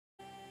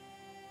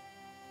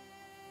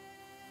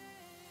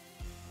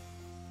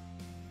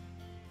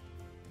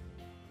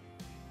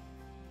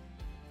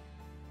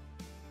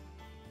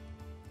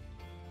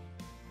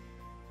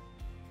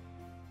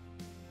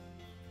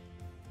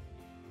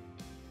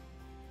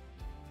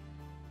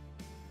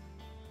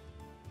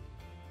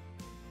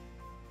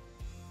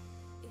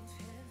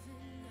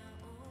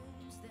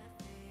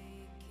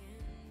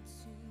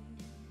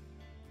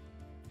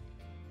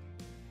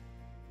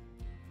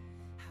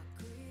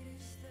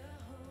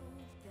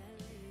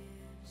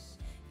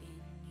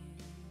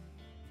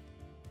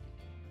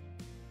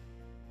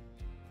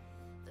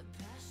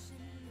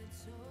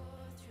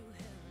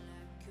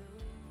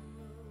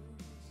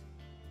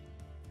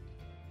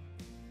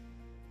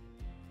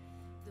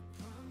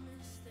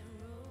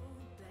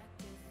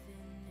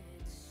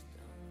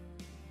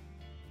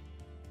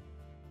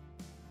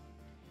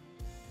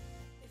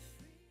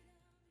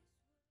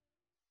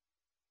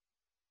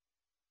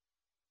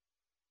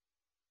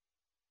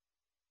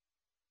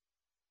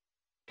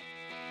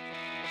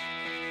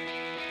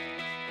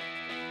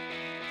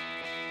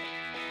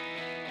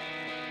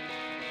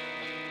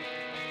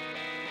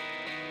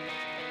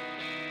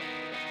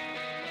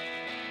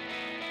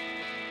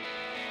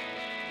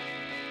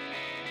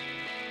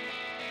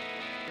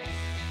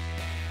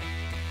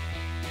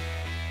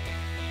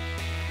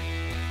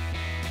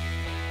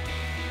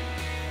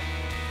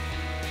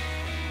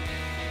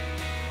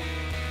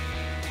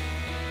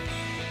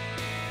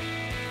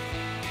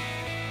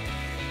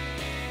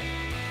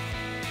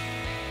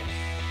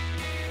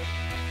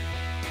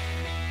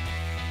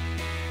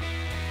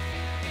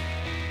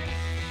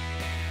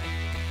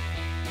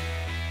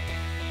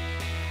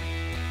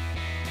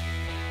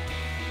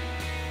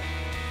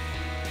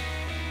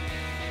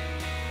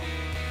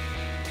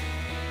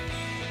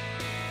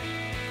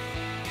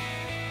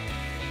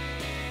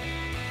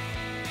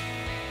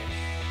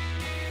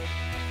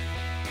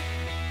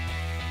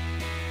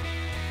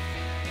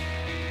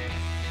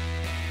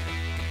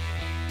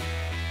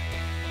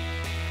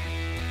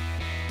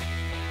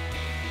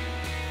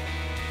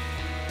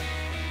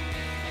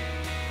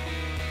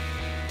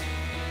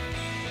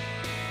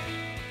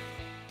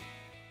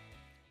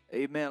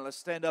Amen. Let's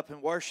stand up and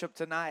worship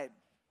tonight.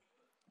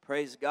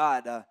 Praise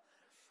God. I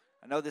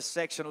know this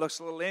section looks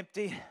a little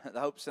empty. The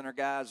Hope Center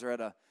guys are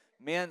at a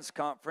men's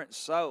conference,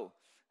 so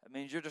that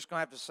means you're just going to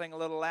have to sing a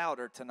little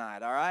louder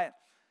tonight, all right?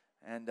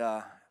 And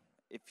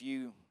if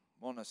you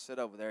want to sit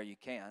over there, you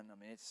can.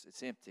 I mean,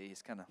 it's empty.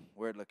 It's kind of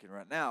weird looking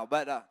right now,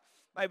 but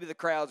maybe the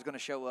crowd's going to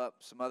show up,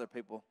 some other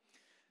people.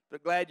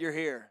 But glad you're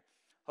here.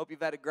 Hope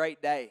you've had a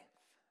great day.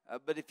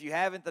 But if you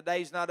haven't, the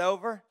day's not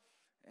over.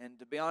 And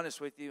to be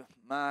honest with you,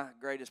 my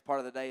greatest part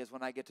of the day is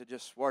when I get to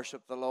just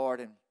worship the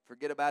Lord and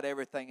forget about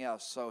everything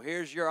else. So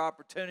here's your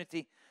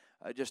opportunity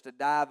just to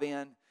dive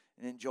in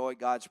and enjoy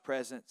God's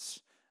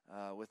presence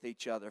with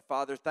each other.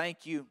 Father,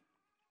 thank you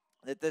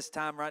that this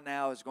time right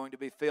now is going to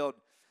be filled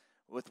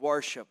with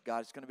worship, God.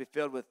 It's going to be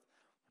filled with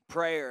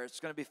prayer. It's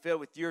going to be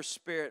filled with your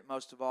Spirit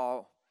most of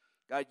all.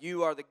 God,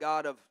 you are the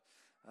God of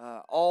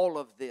all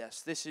of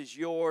this. This is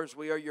yours.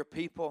 We are your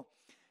people.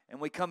 And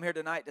we come here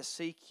tonight to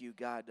seek you,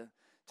 God,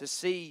 to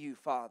see you,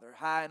 Father,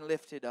 high and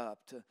lifted up,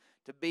 to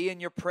be in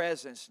your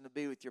presence and to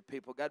be with your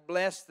people. God,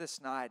 bless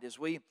this night as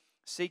we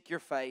seek your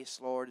face,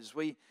 Lord, as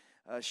we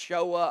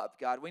show up,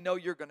 God. We know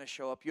you're going to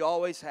show up. You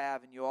always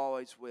have and you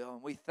always will.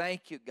 And we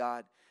thank you,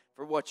 God,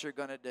 for what you're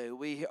going to do.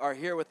 We are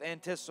here with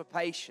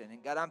anticipation.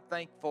 And, God, I'm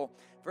thankful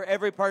for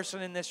every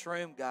person in this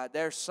room, God.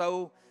 There's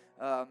so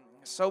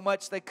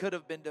much they could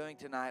have been doing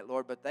tonight,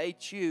 Lord, but they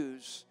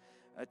choose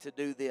to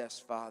do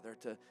this, Father,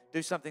 to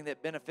do something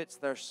that benefits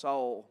their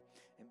soul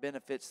and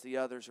benefits the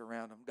others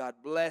around them. God,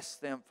 bless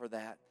them for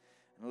that.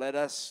 And let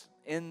us,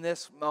 in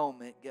this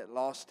moment, get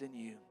lost in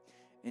you.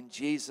 In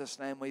Jesus'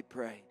 name we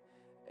pray.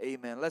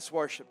 Amen. Let's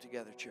worship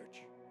together,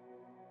 church.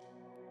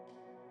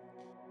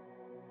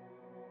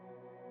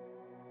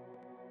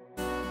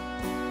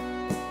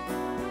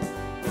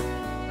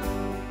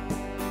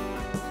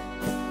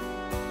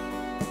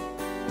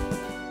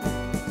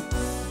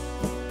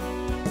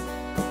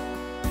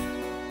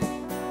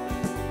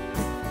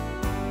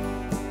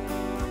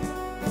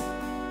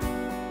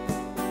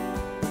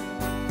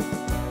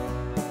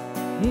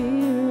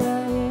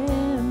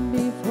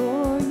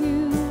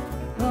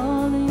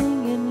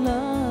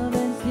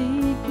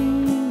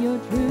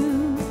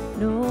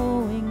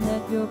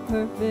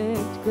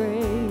 Perfect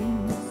grace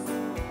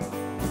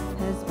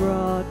has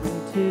brought me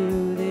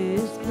to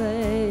this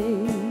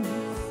place.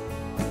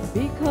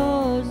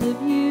 Because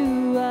of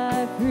you,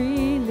 I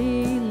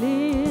freely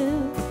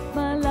live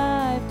my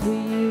life to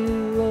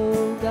you,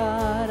 oh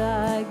God,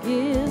 I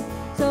give.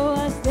 So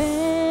I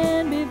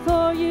stand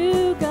before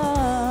you,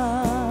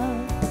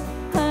 God.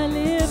 I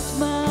lift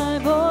my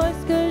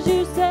voice 'cause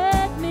you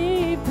set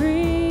me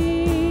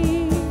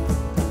free.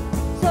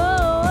 So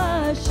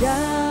I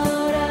shout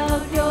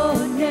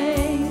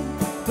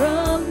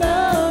from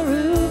the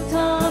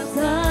rooftops,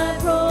 I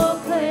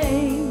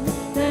proclaim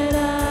that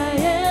I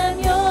am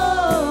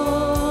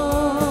yours.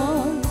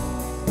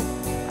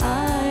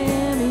 I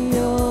am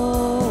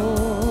yours.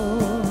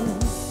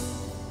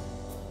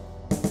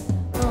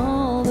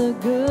 All the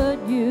good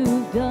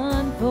you've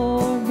done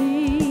for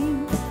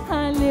me,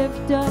 I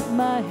lift up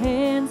my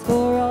hands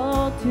for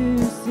all to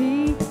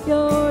see.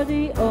 You're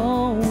the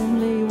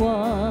only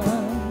one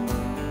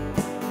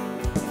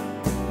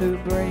who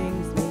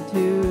brings me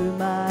to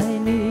my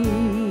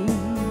knees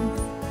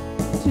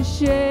to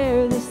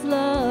share this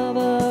love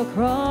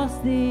across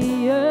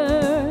the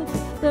earth,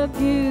 the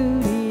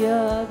beauty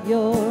of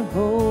your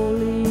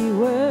holy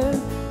word.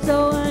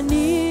 So I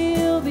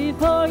kneel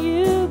before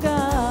you,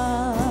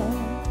 God.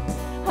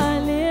 I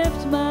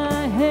lift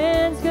my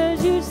hands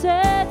 'cause you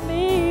set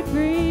me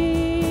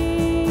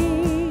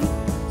free.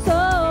 So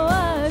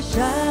I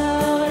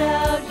shout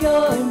out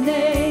your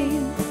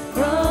name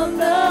from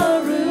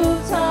the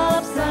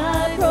rooftops,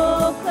 I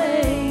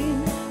proclaim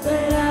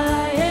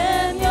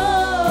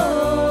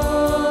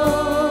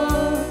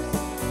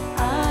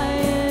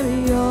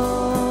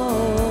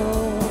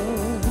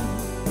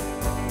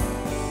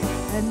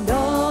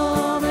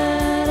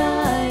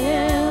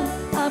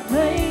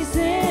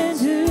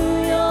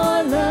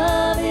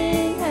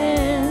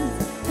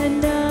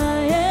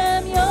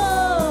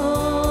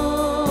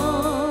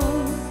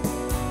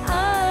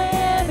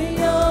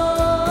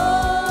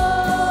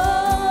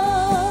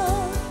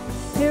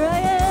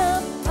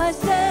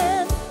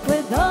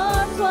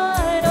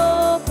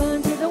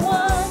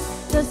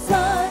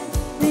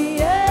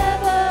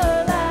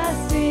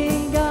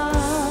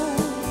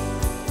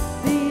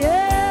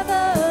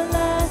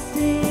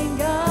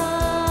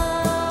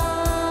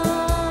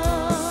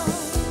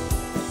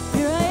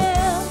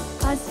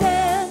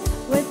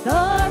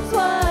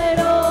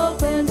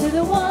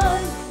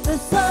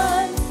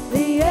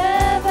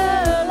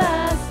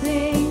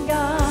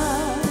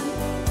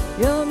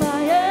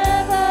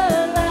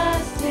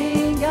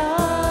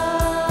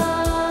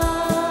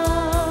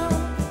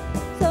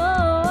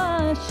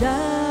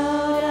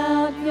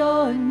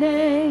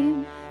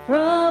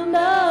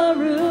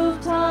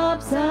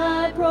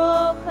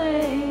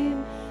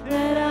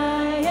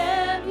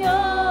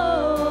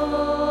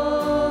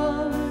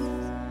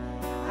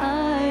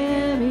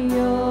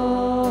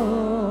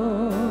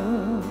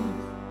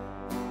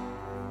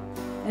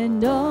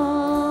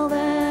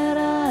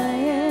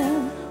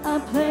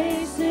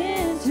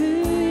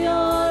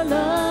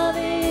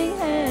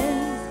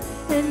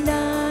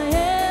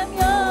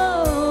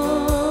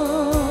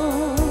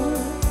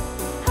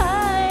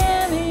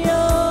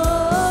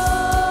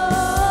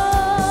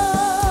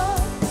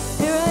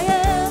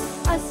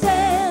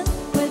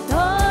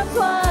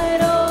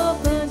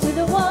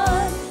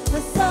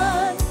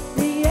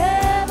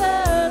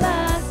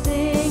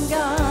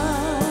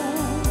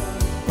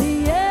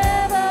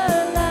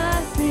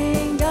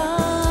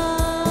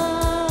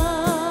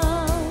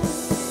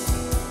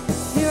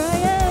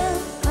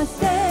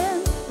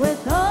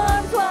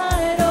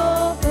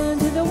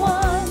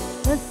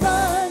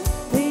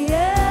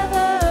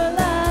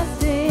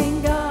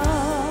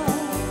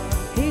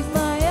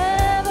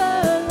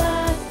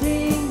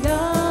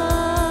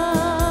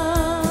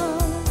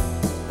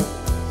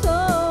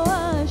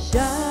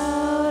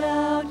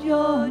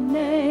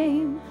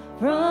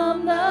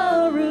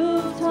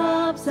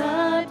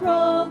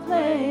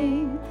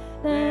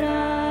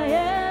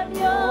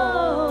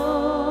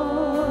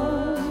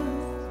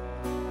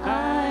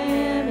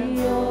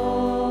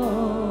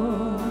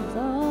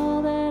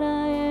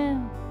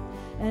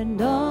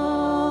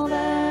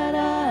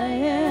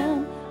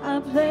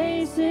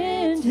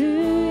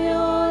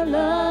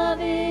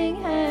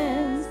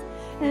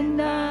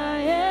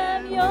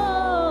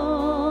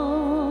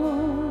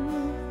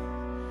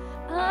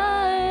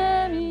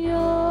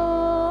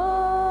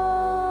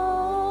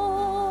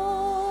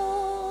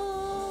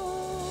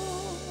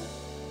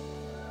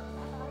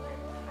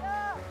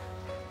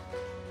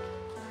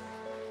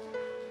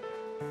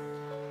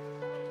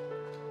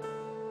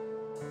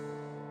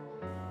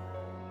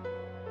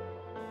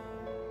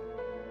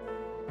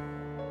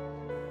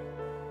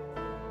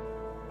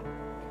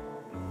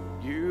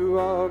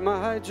are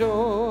my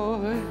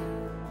joy.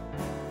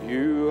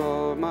 You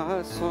are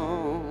my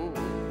song.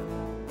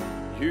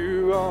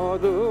 You are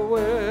the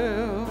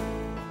well,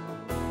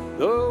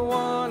 the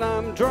one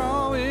I'm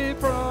drawing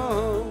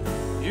from.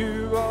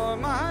 You are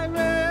my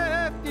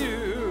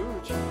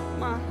refuge,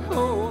 my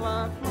whole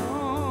life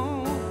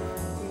long.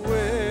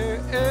 Where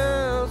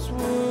else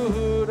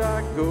would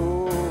I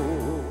go?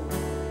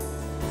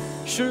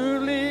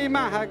 Surely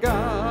my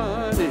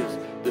God is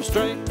the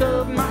strength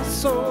of my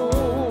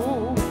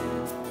soul.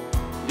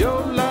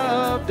 Your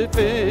love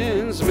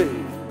defends me.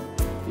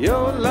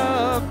 Your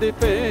love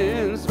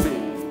defends me.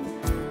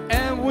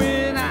 And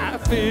when I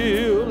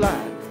feel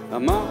like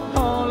I'm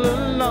all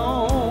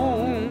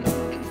alone,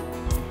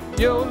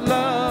 your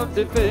love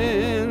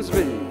defends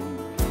me.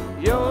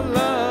 Your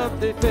love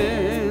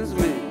defends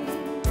me.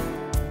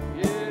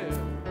 Yeah.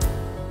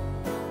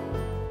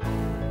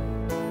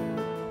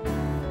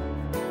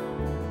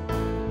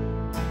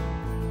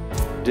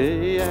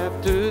 Day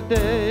after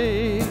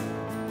day,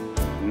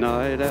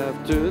 night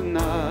after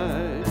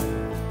night,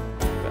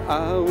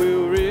 I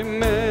will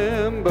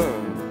remember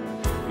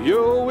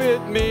you're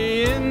with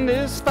me in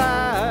this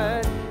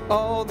fight.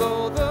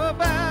 Although the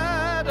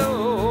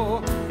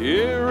battle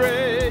it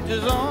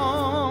rages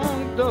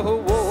on, the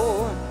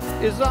war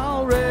is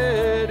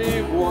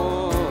already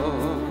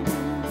won.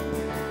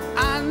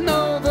 I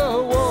know the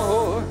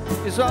war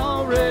is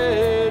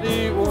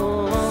already won.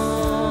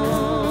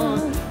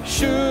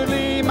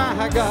 Surely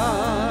my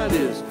God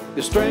is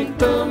the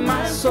strength of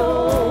my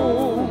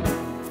soul.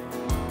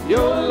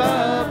 Your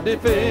love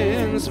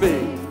defends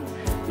me.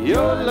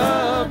 Your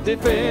love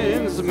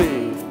defends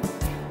me.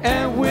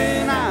 And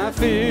when I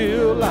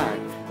feel like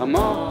I'm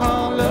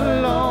all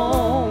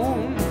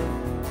alone,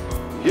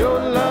 your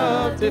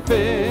love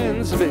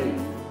defends me.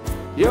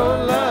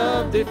 Your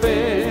love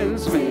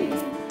defends me.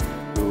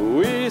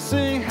 We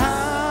sing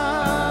hallelujah.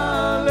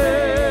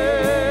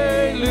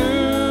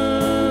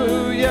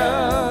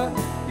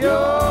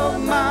 You're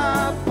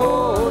my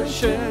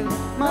portion,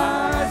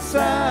 my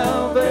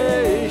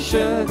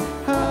salvation.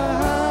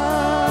 Hallelujah.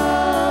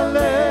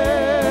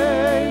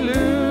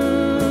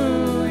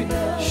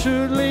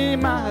 Surely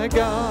my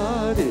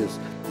God is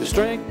the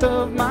strength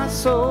of my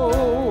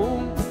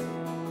soul.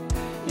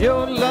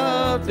 Your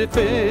love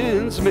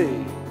defends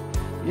me.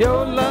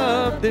 Your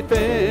love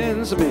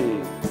defends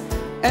me.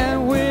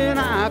 And when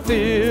I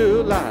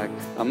feel like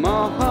I'm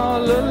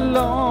all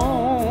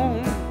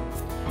alone,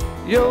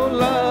 your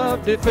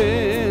love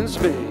defends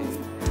me.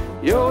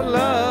 Your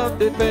love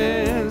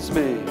defends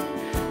me.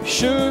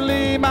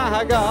 Surely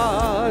my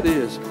God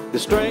is the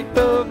strength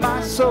of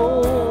my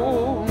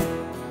soul.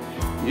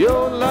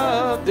 Your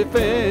love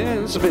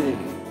defends me.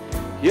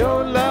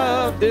 Your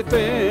love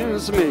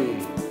defends me.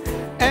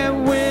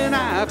 And when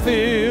I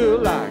feel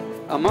like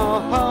I'm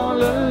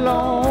all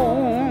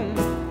alone,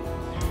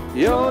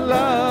 your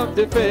love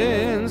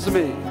defends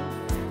me.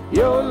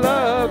 Your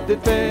love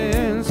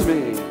defends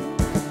me.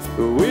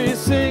 We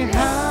sing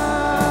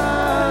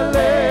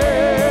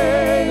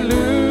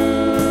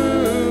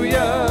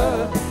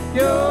hallelujah.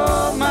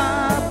 You're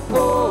my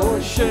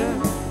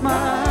portion,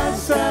 my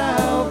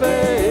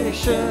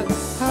salvation.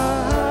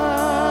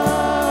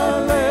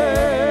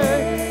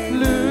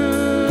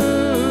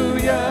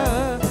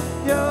 Hallelujah.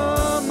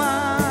 You're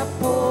my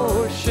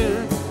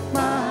portion,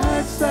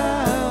 my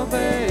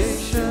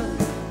salvation.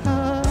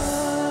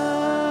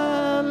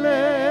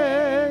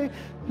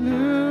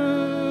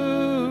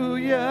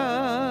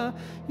 Hallelujah.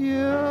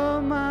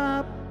 You're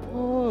my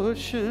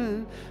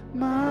portion,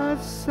 my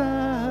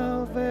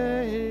salvation.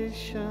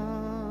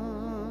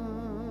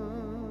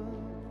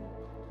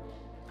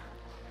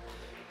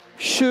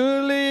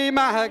 Surely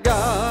my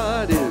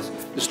God is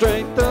the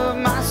strength of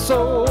my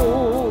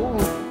soul.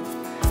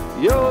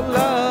 Your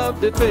love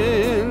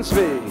defends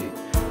me.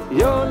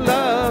 Your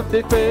love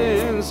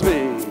defends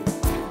me.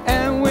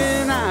 And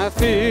when I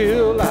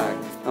feel like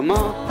I'm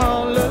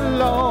all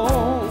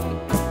alone,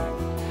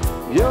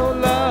 your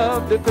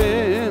love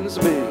defends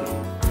me.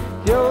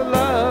 Your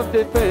love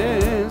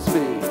defends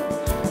me.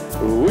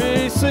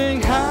 We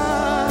sing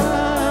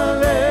hallelujah.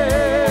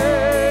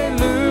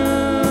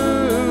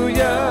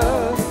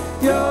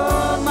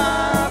 You're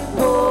my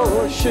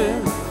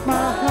portion,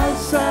 my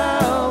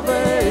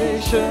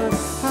salvation.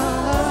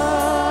 Hallelujah.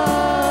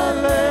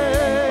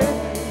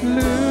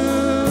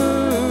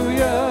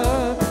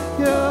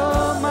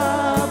 You're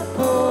my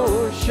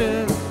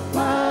portion,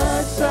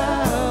 my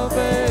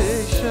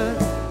salvation.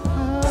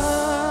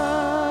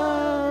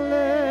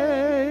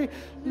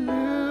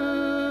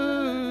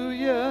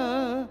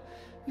 Hallelujah.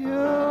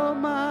 You're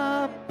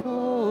my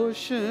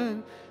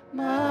portion,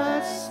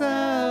 my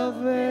salvation.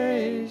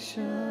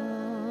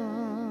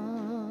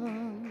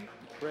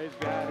 Praise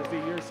God. Is He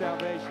your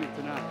salvation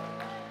tonight?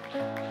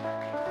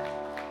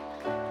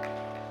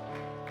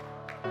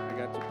 I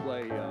got to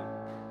play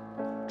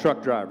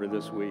truck driver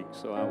this week,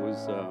 so I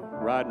was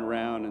riding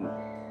around and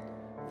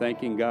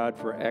thanking God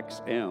for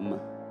XM.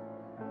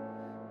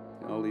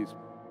 All these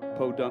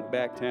podunk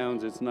back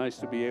towns, it's nice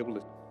to be able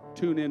to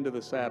tune into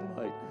the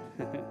satellite.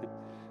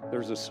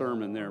 There's a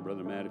sermon there,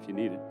 Brother Matt, if you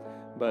need it.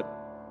 But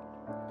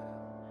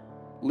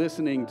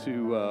listening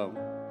to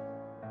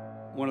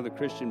one of the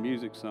Christian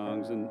music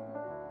songs, and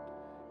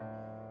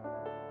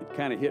it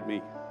kind of hit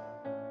me.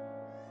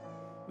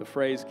 The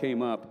phrase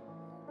came up,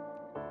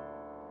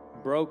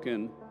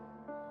 broken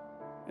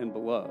and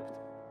beloved.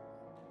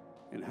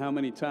 And how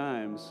many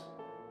times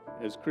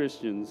as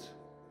Christians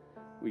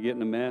we get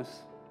in a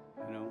mess,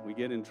 we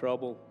get in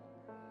trouble,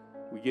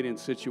 we get in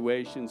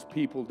situations,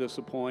 people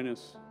disappoint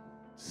us,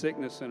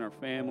 sickness in our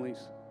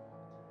families,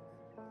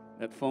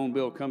 that phone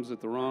bill comes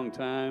at the wrong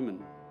time,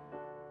 and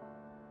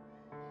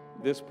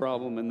this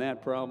problem and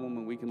that problem,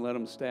 and we can let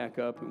them stack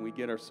up and we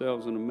get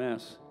ourselves in a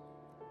mess.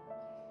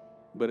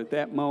 But at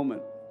that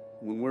moment,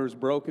 when we're as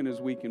broken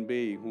as we can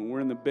be, when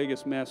we're in the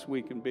biggest mess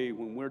we can be,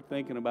 when we're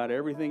thinking about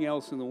everything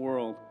else in the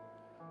world,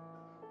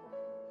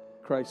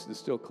 Christ is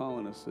still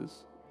calling us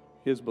as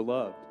His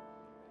beloved.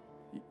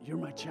 You're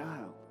my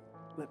child.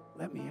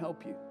 Let me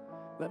help you.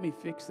 Let me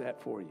fix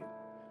that for you.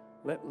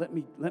 Let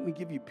me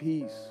give you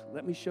peace.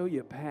 Let me show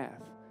you a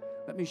path.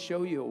 Let me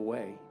show you a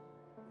way.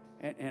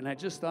 And I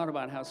just thought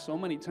about how so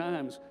many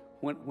times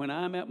when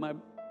I'm at my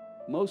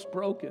most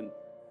broken,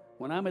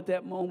 when I'm at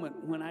that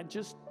moment, when I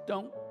just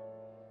don't,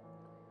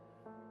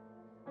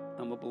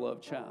 I'm a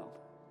beloved child.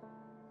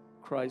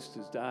 Christ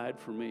has died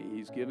for me.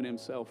 He's given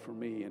Himself for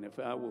me. And if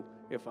I will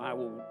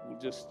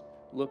just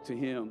look to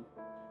Him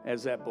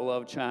as that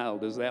beloved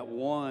child, as that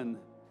one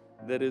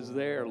that is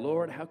there,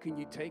 Lord, how can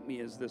you take me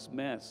as this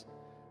mess?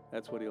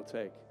 That's what He'll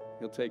take.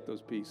 He'll take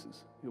those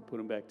pieces. He'll put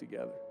them back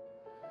together.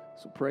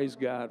 So praise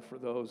God for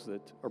those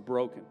that are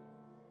broken.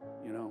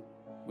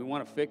 We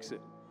want to fix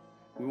it.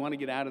 We want to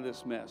get out of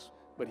this mess.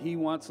 But He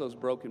wants those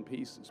broken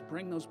pieces.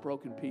 Bring those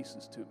broken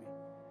pieces to me.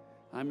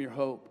 I'm your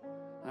hope.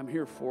 I'm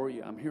here for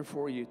you. I'm here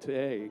for you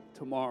today,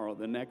 tomorrow,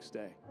 the next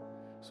day.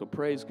 So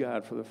praise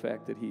God for the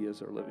fact that He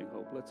is our living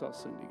hope. Let's all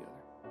sing together.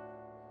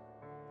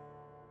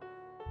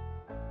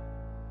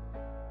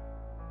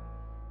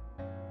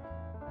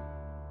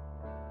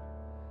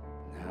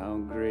 How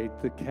great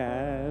the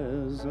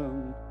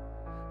chasm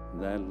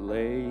that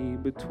lay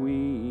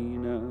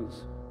between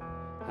us,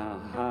 how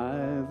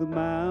high the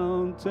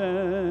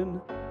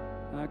mountain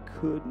I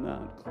could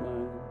not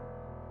climb.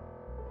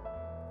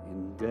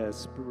 In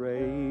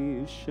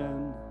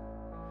desperation,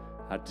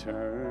 I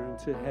turned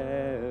to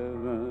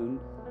heaven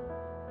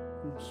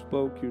and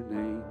spoke your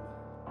name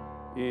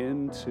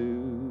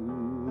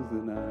into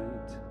the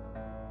night.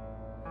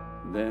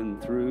 Then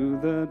through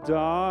the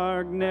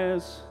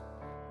darkness,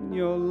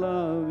 your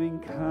loving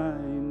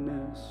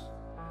kindness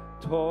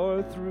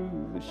tore through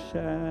the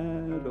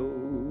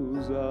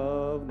shadows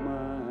of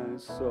my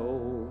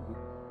soul.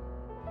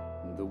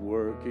 The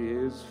work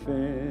is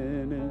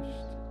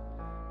finished.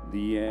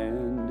 The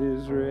end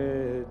is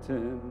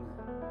written.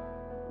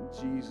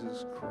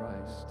 Jesus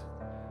Christ,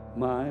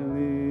 my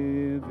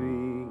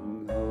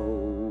living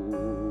hope.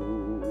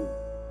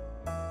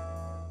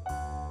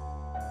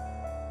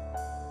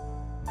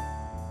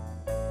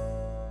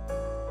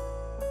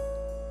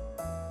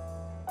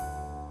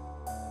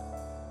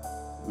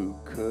 Who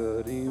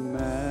could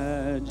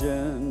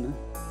imagine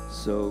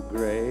so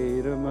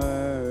great a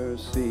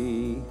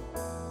mercy?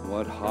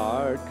 What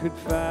heart could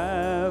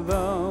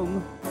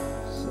fathom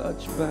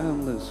such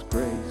boundless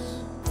grace?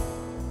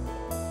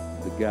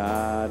 The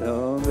God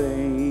of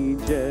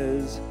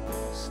ages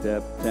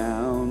stepped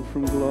down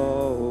from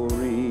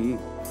glory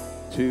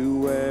to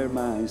wear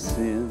my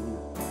sin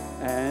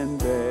and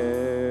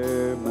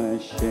bear my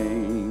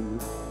shame.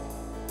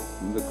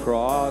 The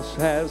cross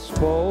has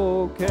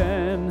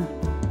spoken,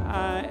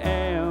 I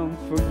am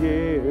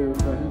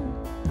forgiven.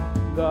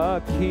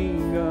 The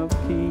King of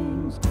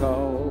Kings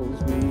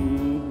calls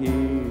me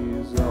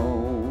His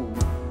own.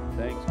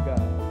 Thanks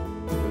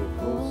God,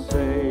 beautiful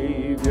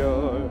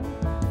Savior,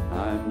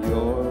 I'm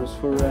yours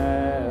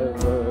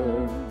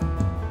forever.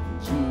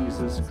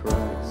 Jesus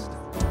Christ,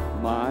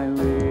 my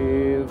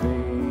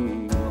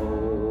living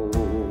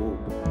hope.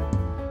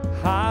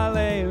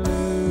 Hallelujah,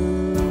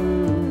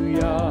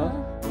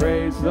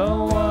 praise the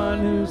one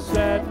who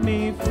set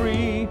me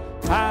free.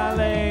 Hallelujah,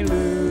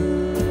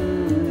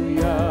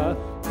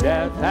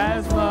 death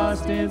has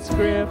lost its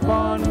grip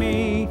on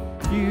me.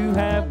 You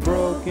have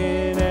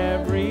broken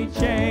every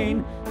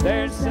chain.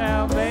 There's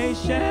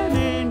salvation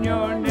in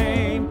your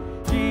name,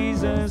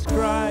 Jesus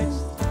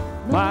Christ,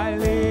 my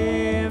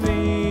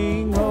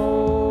living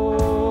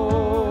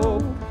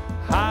hope.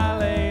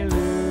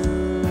 Hallelujah,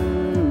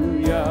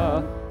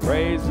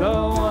 praise the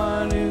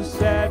one who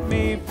set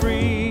me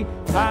free.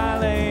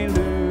 Hallelujah,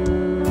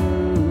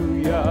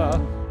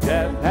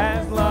 death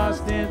has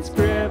lost its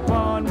grip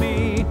on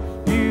me.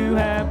 You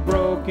have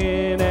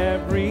broken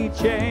every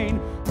chain.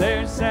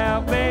 There's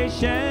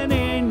salvation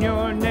in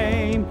your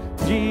name,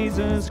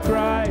 Jesus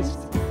Christ,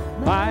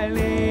 my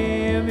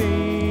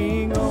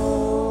living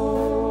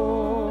hope.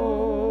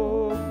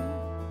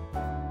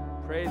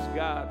 Praise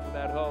God for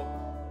that hope.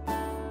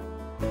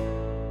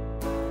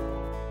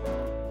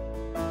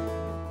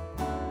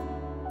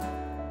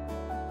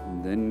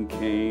 Then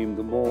came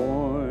the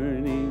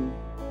morning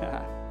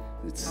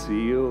that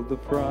sealed the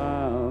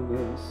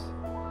promise.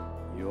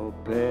 Your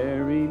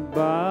buried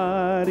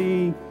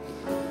body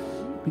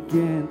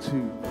began to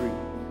breathe.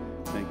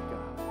 Thank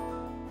God.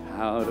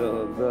 Out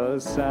of the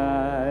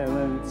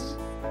silence,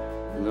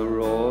 the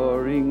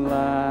roaring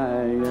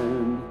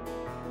lion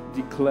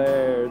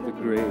declared the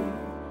grave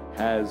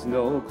has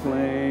no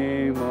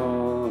claim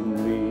on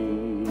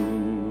me.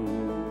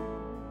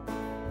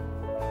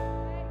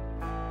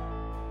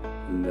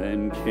 And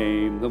then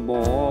came the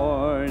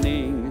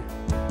morning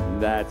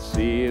that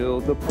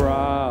sealed the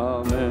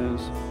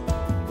promise.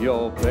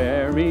 Your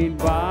buried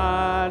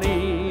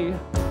body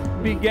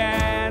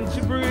began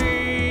to breathe.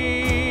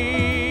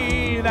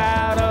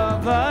 Out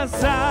of the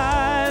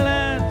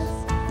silence,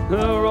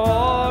 the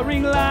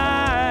roaring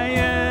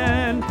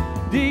lion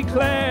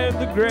declared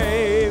the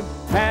grave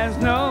has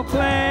no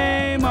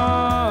claim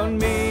on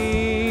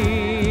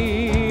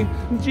me.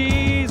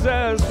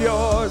 Jesus,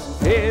 yours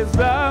is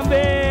the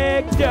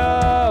victory.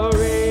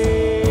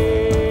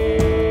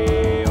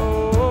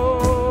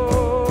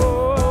 Oh,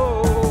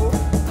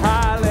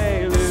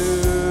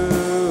 hallelujah.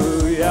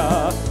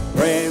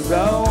 Praise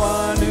the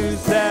one who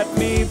set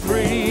me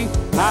free.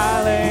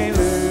 Hallelujah.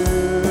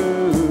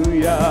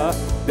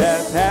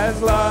 Death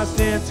has lost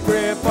its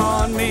grip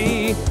on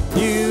me.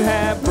 You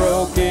have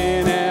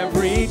broken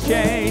every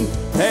chain.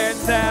 There's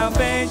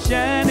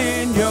salvation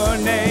in your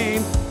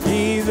name,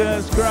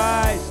 Jesus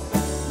Christ,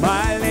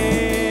 my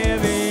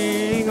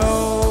living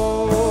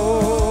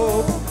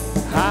hope.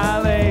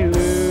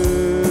 Hallelujah.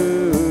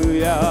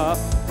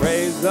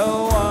 Praise the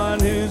one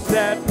who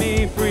set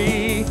me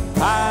free.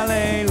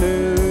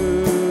 Hallelujah.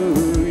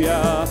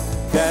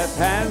 Death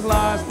has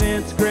lost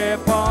its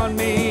grip on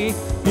me.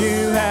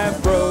 You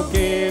have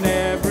broken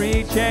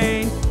every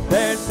chain.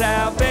 There's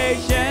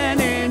salvation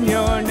in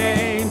your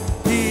name,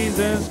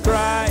 Jesus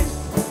Christ,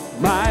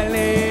 my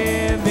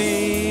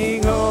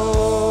living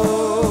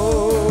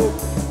hope.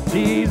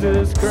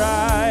 Jesus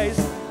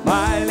Christ,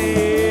 my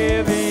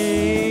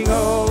living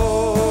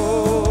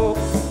hope.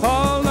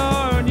 Oh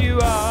Lord, you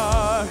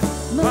are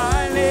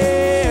my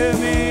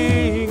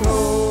living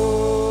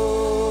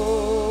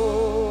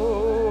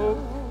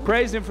hope.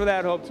 Praise Him for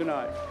that hope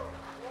tonight.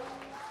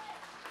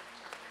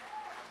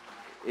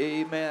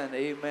 Amen,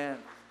 amen.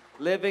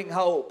 Living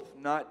hope,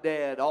 not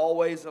dead,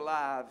 always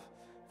alive,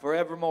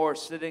 forevermore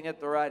sitting at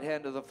the right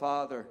hand of the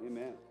Father.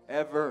 Amen.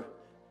 Ever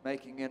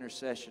making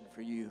intercession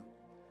for you.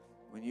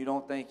 When you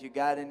don't think you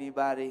got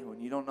anybody,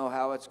 when you don't know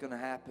how it's going to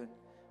happen,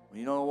 when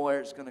you don't know where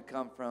it's going to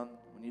come from,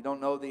 when you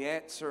don't know the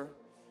answer,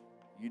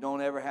 you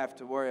don't ever have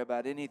to worry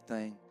about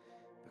anything,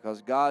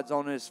 because God's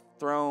on His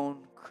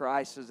throne,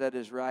 Christ is at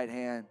His right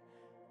hand,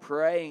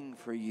 praying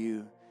for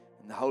you,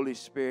 and the Holy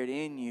Spirit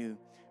in you.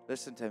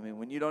 Listen to me.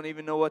 When you don't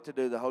even know what to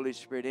do, the Holy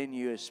Spirit in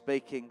you is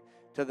speaking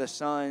to the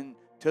Son,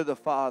 to the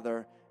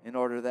Father, in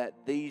order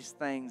that these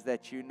things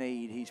that you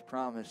need, He's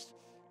promised,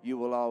 you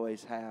will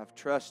always have.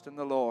 Trust in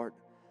the Lord.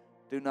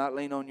 Do not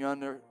lean on your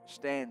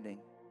understanding.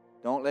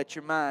 Don't let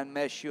your mind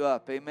mess you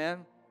up.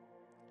 Amen?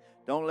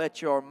 Don't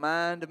let your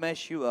mind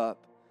mess you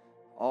up.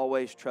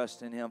 Always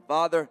trust in Him.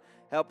 Father,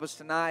 help us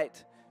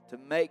tonight to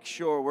make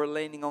sure we're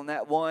leaning on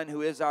that one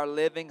who is our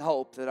living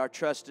hope, that our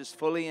trust is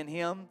fully in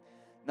Him,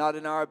 not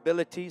in our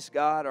abilities,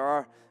 God,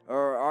 or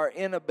our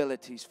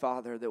inabilities,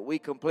 Father, that we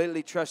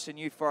completely trust in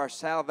You for our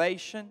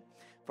salvation,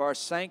 for our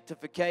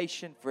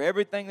sanctification, for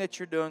everything that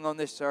You're doing on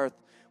this earth.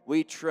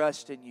 We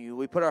trust in You.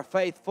 We put our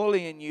faith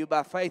fully in You.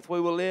 By faith we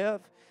will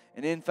live,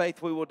 and in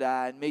faith we will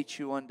die and meet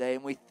You one day.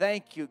 And we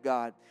thank You,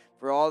 God,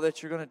 for all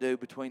that You're going to do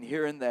between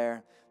here and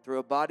there through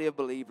a body of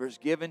believers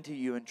given to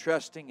You and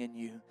trusting in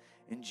You.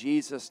 In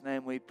Jesus'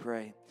 name we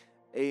pray.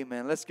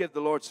 Amen. Let's give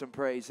the Lord some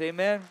praise.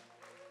 Amen.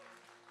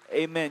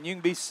 Amen. You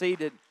can be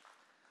seated.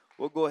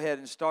 We'll go ahead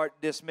and start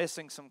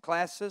dismissing some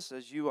classes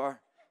as you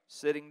are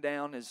sitting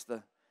down, as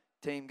the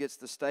team gets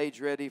the stage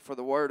ready for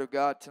the Word of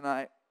God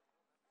tonight.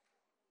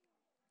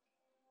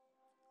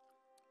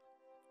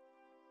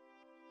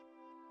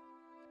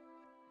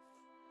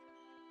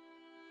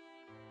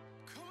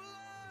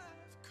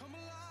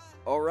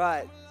 All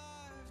right.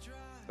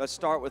 Let's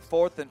start with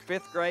 4th and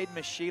 5th grade,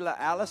 Miss Sheila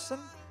Allison.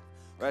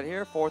 Right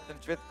here, 4th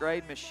and 5th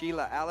grade, Miss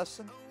Sheila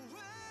Allison.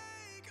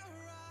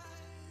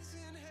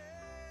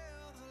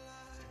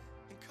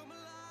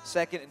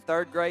 2nd and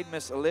 3rd grade,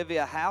 Miss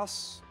Olivia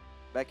House,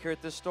 back here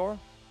at this store.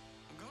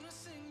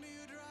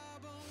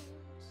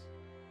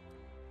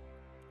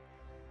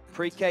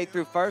 Pre-K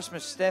through 1st,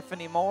 Miss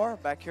Stephanie Moore,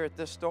 back here at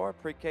this store,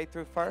 Pre-K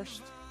through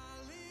 1st.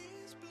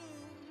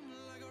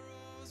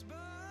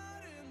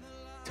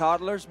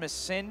 Toddlers, Miss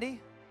Cindy.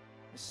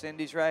 Miss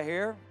Cindy's right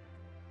here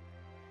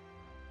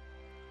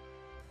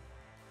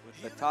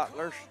with the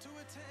toddlers.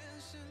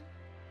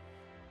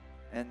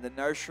 And the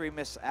nursery,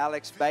 Miss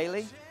Alex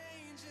Bailey.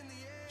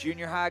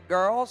 Junior high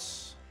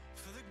girls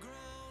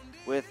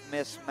with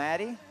Miss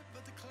Maddie,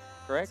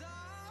 correct?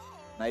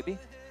 Maybe?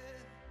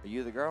 Are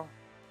you the girl?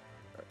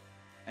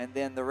 And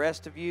then the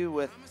rest of you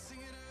with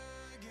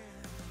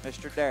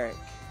Mr. Derek.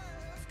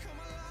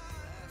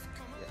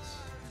 Yes.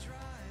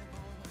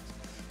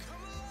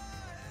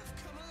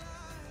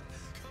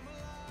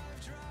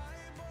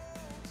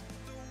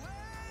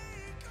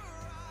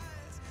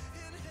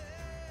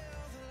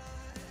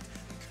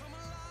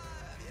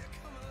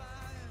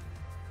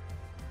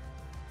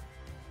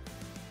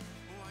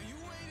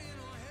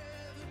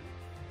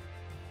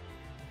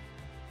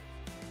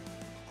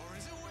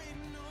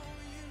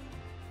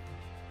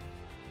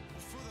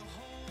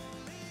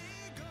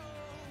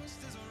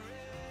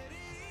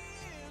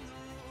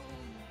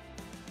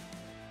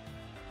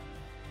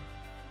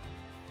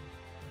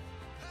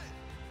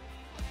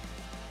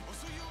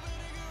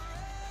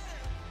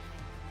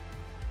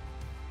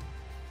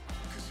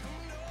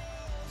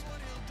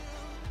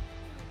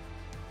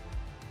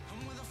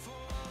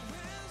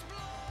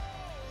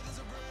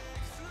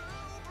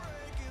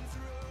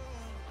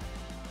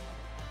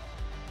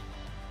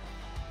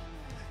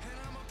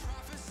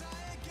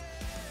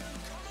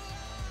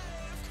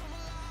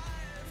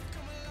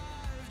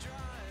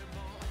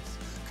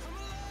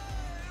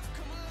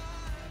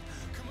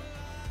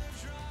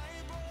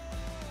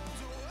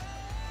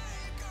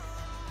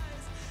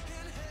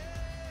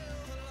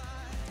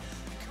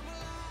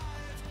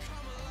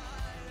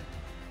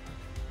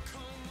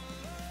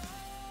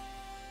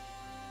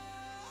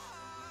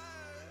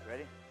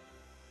 Ready?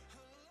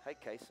 Hey,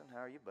 Kason, how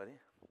are you, buddy?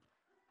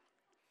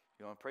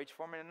 You want to preach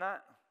for me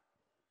tonight?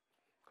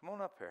 Come on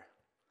up here.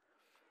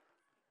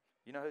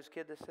 You know whose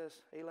kid this is,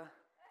 Eli?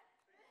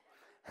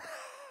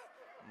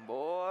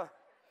 Boy.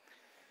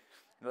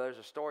 You know, there's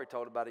a story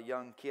told about a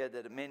young kid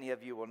that many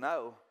of you will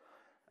know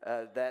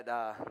that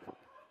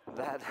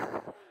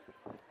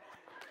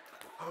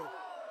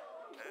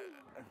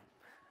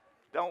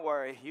don't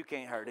worry, you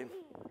can't hurt him.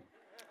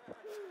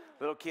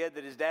 Little kid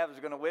that his dad was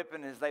going to whip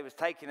him as they was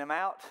taking him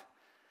out.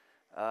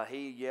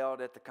 He yelled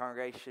at the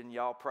congregation,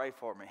 "Y'all pray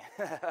for me."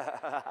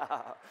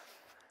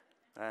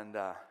 And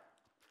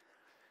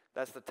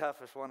that's the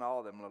toughest one of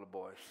all them little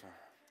boys.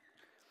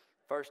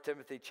 1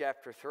 Timothy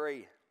chapter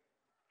 3.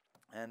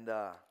 And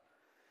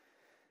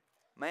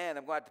man,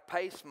 I'm going to have to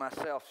pace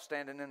myself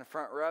standing in the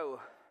front row.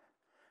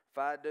 If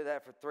I do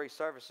that for 3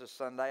 services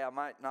Sunday, I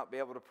might not be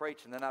able to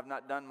preach, and then I've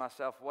not done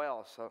myself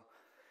well. So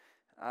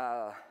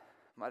I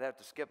might have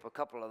to skip a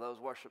couple of those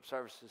worship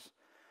services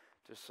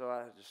just so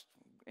I just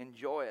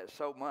enjoy it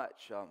so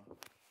much.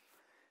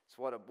 It's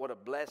what a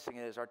blessing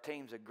it is. Our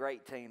team's a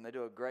great team. They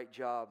do a great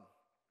job.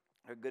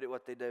 They're good at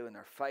what they do, and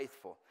they're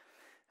faithful.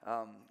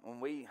 When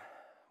we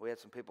had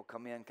some people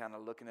come in kind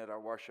of looking at our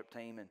worship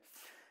team,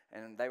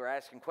 and they were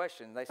asking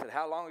questions. They said,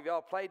 "How long have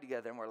y'all played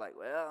together?" And we're like,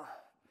 "Well,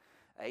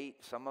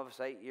 8, some of us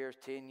 8 years,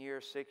 10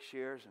 years, 6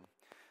 years." And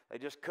they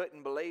just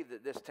couldn't believe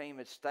that this team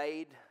had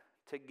stayed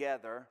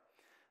together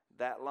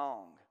that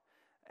long.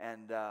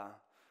 And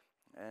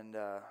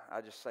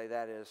I just say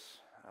that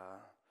is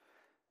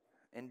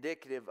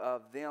indicative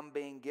of them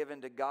being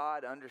given to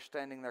God,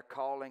 understanding their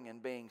calling,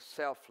 and being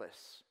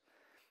selfless.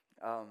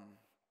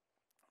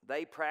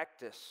 They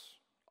practice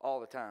all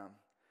the time.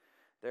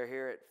 They're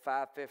here at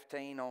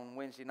 5:15 on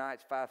Wednesday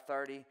nights,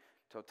 5:30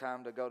 till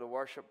time to go to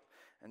worship.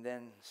 And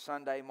then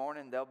Sunday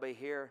morning, they'll be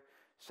here.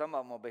 Some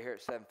of them will be here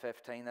at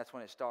 7:15. That's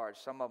when it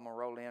starts. Some of them will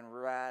roll in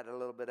right a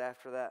little bit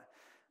after that.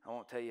 I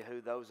won't tell you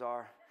who those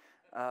are,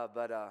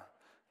 but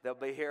they'll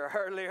be here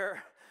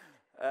earlier.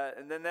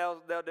 And then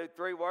they'll do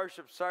 3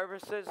 worship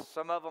services.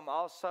 Some of them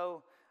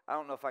also, I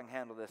don't know if I can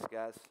handle this,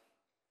 guys.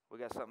 We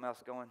got something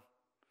else going.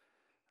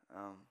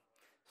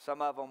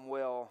 Some of them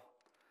will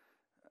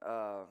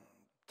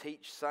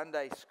teach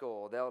Sunday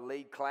school. They'll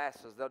lead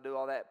classes. They'll do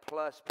all that,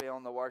 plus be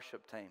on the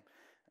worship team.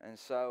 And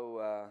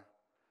so,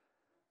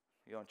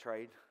 you want to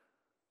trade?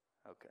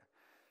 Okay.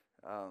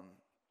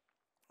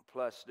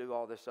 Plus do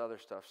all this other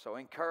stuff. So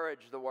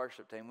encourage the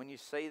worship team. When you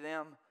see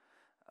them,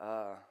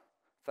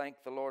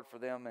 thank the Lord for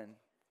them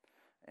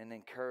and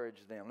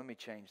encourage them. Let me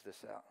change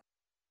this out.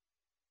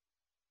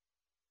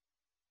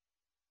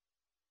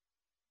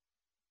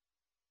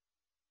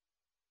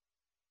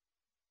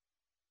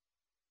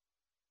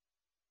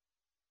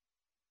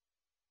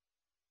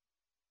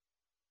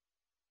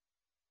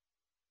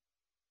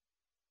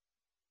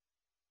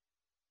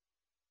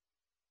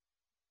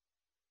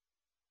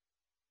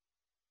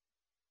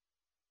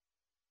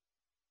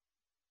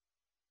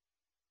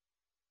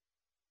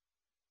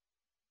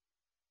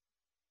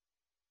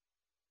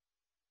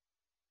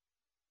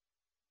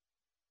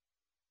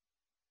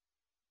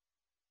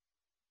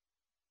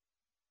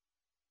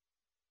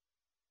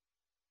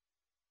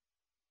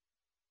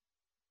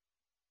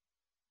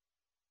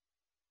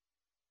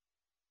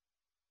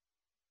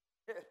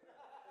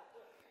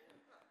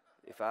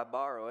 If I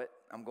borrow it,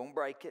 I'm going to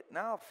break it.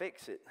 Now I'll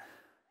fix it,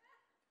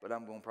 but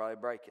I'm going to probably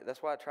break it.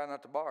 That's why I try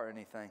not to borrow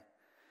anything.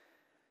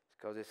 It's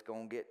because it's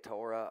going to get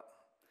tore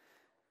up.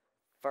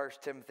 1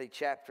 Timothy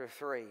chapter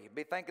 3.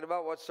 Be thinking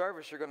about what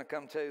service you're going to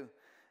come to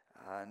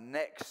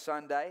next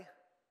Sunday.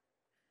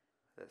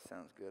 That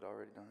sounds good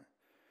already, don't it?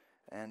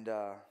 And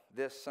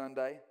this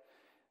Sunday,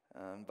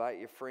 invite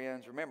your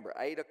friends. Remember,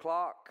 8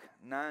 o'clock,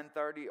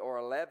 9:30, or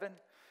 11.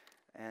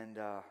 And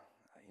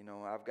you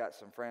know, I've got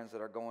some friends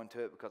that are going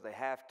to it because they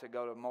have to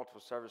go to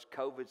multiple service,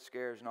 COVID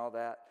scares and all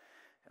that.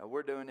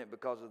 We're doing it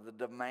because of the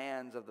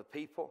demands of the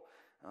people,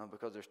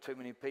 because there's too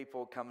many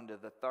people coming to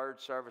the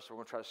 3rd service. We're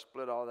going to try to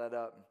split all that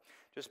up.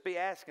 Just be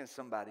asking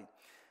somebody.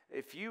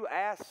 If you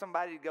ask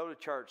somebody to go to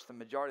church, the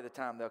majority of the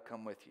time they'll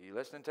come with you. You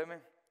listening to me?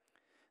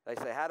 They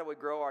say, how do we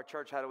grow our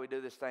church? How do we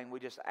do this thing? We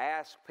just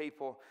ask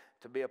people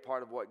to be a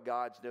part of what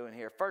God's doing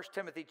here. 1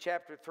 Timothy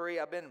chapter 3,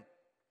 I've been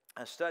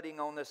studying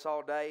on this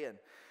all day and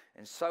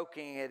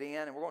soaking it in.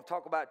 And we're going to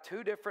talk about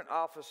 2 different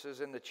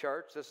offices in the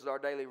church. This is our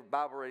daily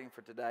Bible reading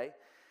for today.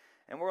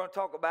 And we're going to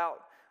talk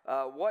about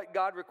what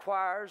God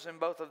requires in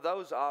both of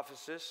those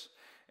offices.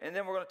 And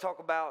then we're going to talk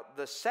about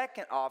the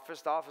second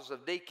office, the office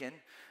of deacon.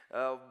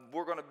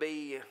 We're going to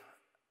be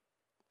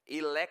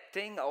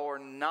electing or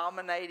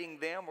nominating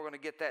them. We're going to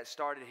get that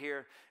started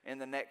here in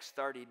the next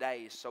 30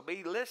 days. So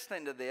be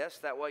listening to this.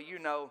 That way you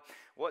know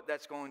what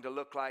that's going to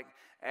look like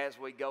as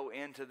we go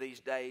into these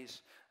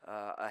days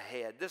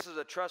ahead. This is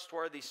a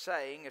trustworthy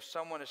saying. If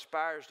someone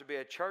aspires to be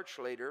a church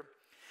leader,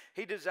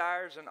 he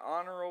desires an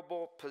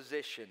honorable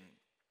position.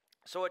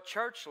 So a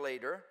church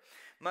leader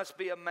must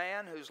be a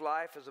man whose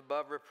life is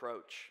above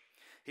reproach.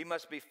 He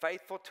must be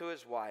faithful to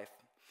his wife.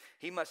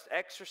 He must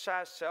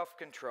exercise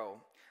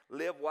self-control,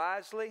 live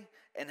wisely,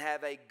 and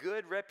have a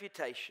good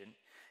reputation.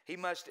 He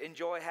must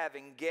enjoy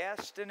having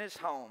guests in his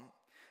home.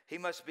 He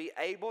must be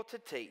able to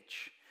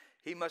teach.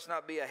 He must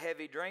not be a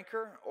heavy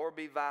drinker or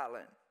be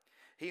violent.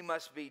 He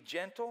must be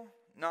gentle,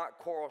 not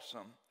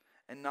quarrelsome,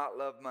 and not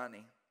love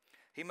money.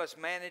 He must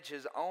manage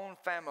his own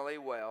family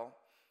well,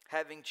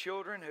 having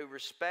children who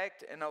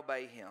respect and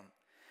obey him.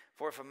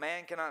 For if a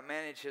man cannot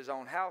manage his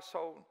own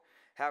household,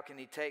 how can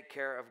he take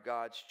care of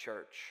God's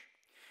church?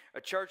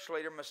 A church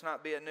leader must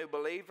not be a new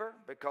believer,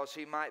 because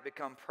he might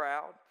become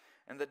proud,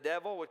 and the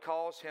devil would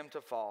cause him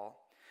to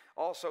fall.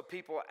 Also,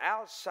 people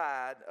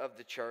outside of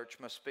the church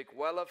must speak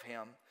well of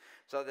him,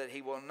 so that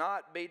he will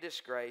not be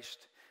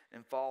disgraced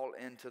and fall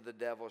into the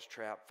devil's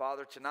trap.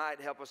 Father, tonight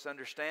help us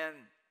understand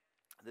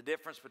the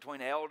difference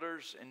between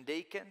elders and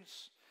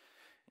deacons.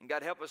 And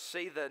God, help us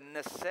see the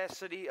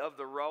necessity of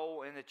the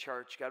role in the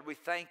church. God, we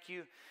thank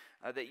you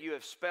that you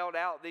have spelled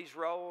out these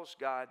roles,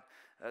 God,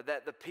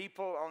 that the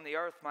people on the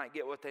earth might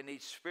get what they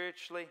need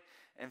spiritually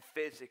and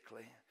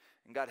physically.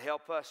 And God,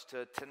 help us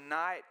to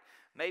tonight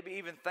maybe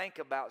even think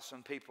about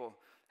some people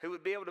who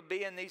would be able to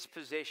be in these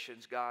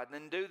positions, God, and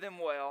then do them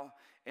well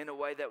in a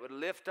way that would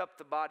lift up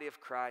the body of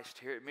Christ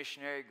here at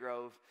Missionary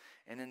Grove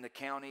and in the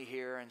county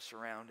here and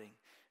surrounding.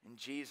 In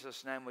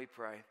Jesus' name we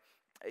pray.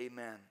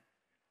 Amen.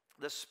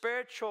 The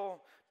spiritual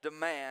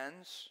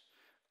demands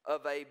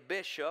of a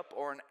bishop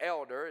or an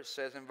elder, it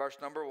says in verse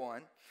number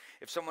 1,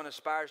 if someone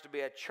aspires to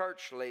be a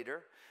church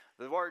leader,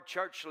 the word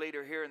church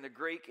leader here in the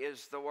Greek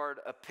is the word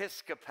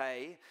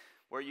episkope,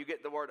 where you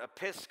get the word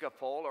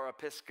episcopal or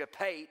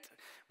episcopate,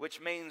 which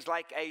means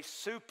like a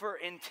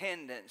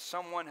superintendent,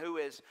 someone who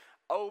is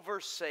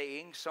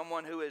overseeing,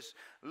 someone who is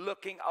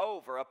looking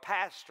over, a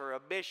pastor, a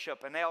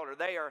bishop, an elder.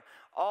 They are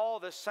all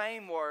the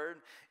same word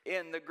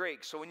in the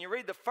Greek. So when you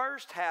read the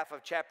first half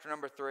of chapter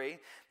number 3,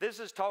 this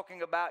is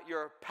talking about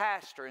your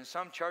pastor. In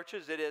some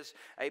churches it is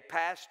a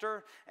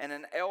pastor and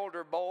an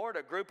elder board,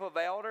 a group of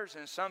elders.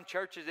 In some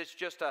churches it's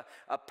just a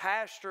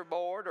pastor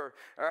board, or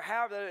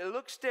however. It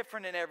looks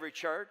different in every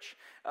church.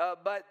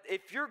 But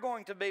if you're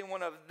going to be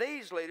one of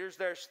these leaders,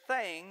 there's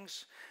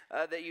things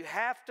that you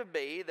have to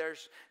be.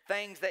 There's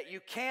things that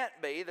you can't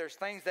be. There's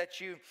things that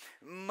you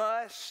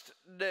must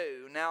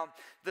do. Now,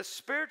 the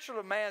spiritual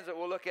demands that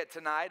we'll look at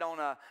tonight on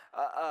a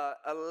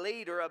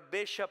leader, a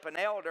bishop, an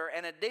elder,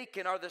 and a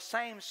deacon are the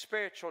same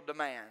spiritual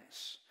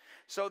demands.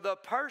 So the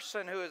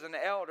person who is an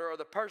elder or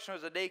the person who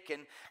is a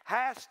deacon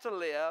has to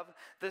live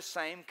the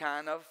same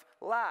kind of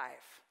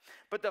life.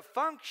 But the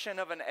function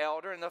of an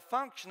elder and the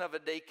function of a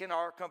deacon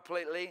are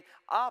completely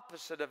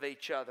opposite of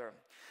each other.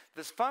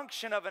 The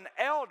function of an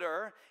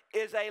elder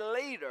is a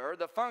leader.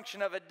 The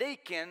function of a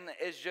deacon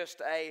is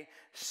just a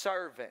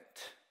servant.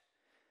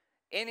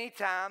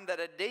 Anytime that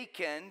a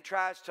deacon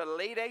tries to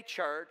lead a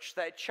church,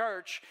 that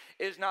church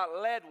is not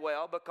led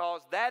well,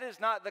 because that is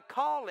not the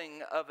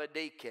calling of a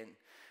deacon.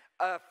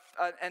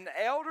 An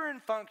elder in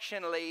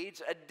function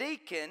leads, a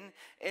deacon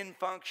in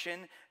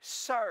function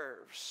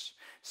serves.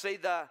 See,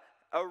 the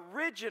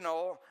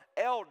original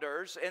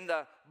elders in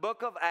the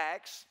book of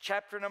Acts,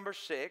 chapter number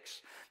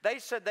 6, they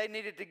said they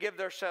needed to give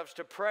themselves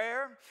to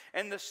prayer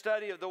and the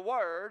study of the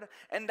word,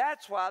 and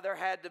that's why there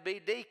had to be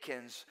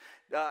deacons.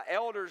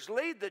 Elders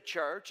lead the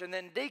church, and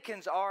then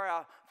deacons are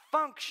a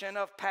function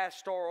of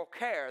pastoral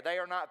care. They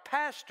are not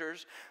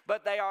pastors,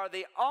 but they are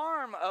the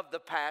arm of the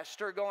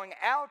pastor, going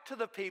out to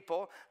the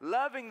people,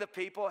 loving the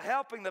people,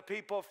 helping the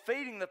people,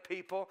 feeding the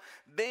people,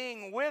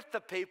 being with the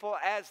people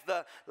as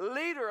the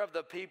leader of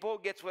the people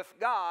gets with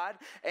God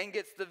and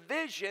gets the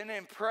vision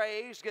and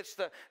prays, gets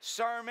the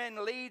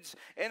sermon, leads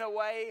in a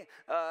way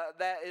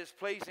that is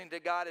pleasing to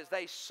God as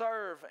they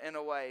serve in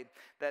a way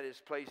that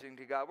is pleasing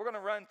to God. We're going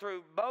to run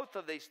through both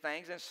of these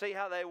things and see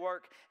how they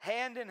work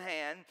hand in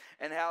hand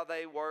and how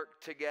they work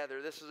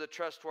together. This is a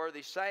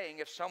trustworthy saying.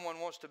 If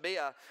someone wants to be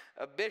a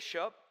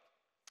bishop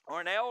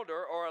or an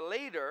elder or a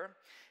leader,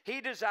 he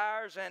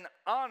desires an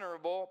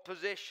honorable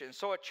position.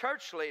 So a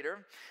church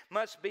leader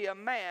must be a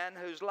man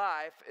whose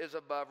life is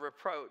above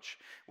reproach.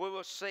 We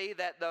will see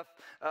that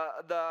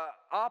the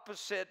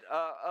opposite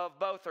of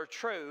both are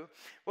true.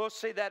 We'll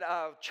see that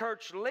a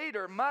church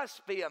leader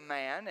must be a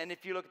man. And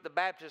if you look at the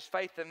Baptist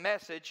Faith and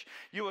Message,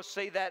 you will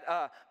see that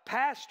a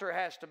pastor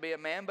has to be a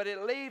man, but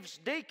it leaves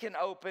deacon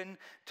open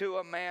to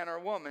a man or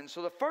woman.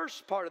 So the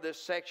first part of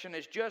this section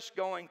is just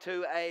going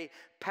to a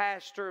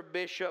pastor,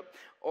 bishop,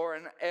 or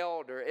an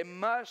elder. It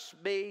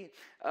must be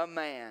a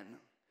man.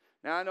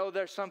 Now, I know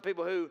there's some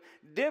people who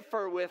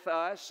differ with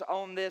us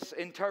on this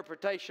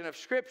interpretation of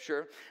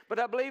Scripture, but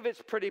I believe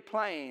it's pretty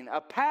plain.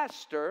 A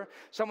pastor,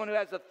 someone who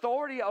has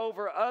authority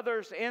over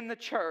others in the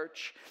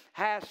church,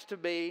 has to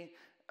be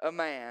a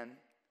man.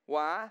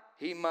 Why?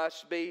 He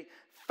must be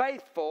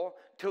faithful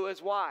to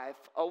his wife.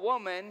 A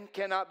woman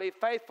cannot be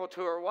faithful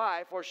to her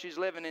wife, or she's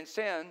living in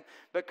sin,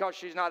 because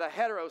she's not a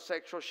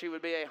heterosexual. She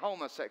would be a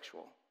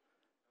homosexual.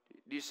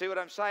 Do you see what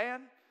I'm saying?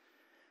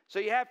 So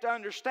you have to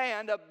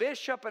understand, a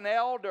bishop, an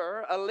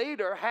elder, a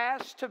leader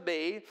has to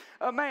be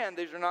a man.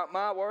 These are not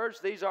my words.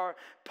 These are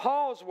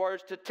Paul's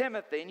words to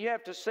Timothy. And you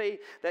have to see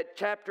that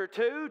chapter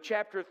 2,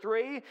 chapter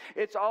 3,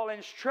 it's all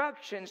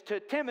instructions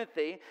to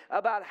Timothy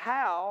about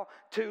how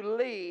to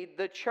lead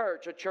the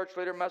church. A church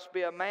leader must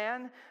be a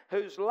man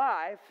whose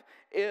life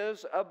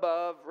is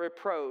above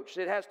reproach.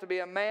 It has to be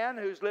a man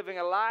who's living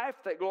a life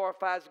that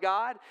glorifies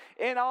God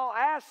in all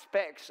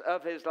aspects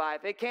of his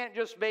life. It can't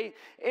just be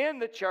in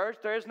the church.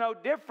 There is no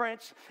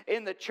difference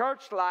in the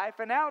church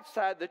life and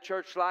outside the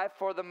church life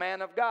for the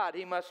man of God.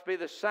 He must be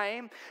the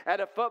same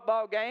at a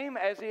football game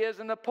as he is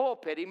in the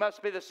pulpit. He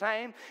must be the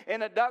same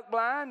in a duck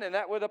blind, and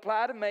that would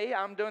apply to me.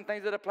 I'm doing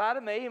things that apply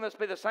to me. He must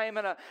be the same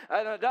in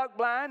a duck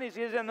blind as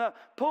he is in the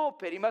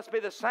pulpit. He must be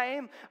the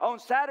same on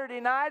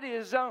Saturday night as he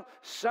is on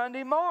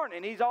Sunday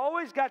morning. He's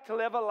always got to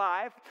live a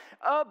life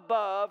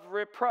above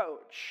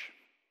reproach.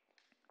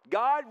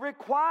 God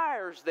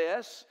requires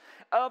this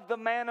of the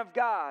man of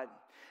God.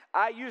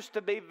 I used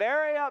to be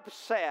very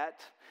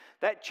upset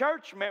that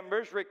church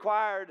members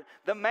required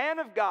the man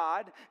of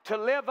God to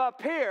live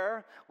up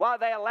here while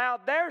they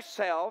allowed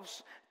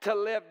themselves to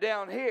live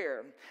down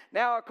here.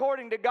 Now,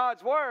 according to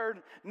God's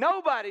Word,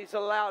 nobody's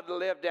allowed to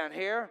live down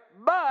here,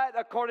 but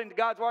according to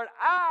God's Word,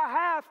 I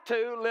have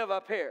to live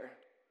up here.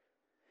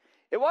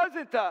 It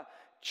wasn't the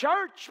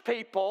church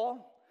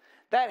people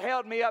that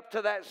held me up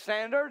to that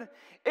standard.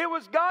 It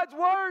was God's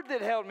Word that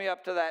held me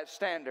up to that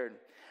standard.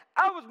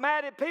 I was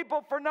mad at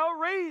people for no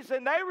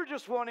reason. They were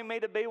just wanting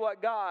me to be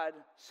what God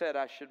said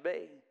I should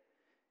be.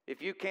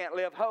 If you can't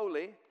live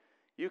holy,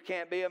 you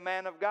can't be a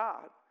man of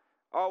God.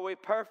 Are we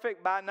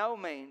perfect? By no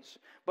means.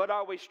 But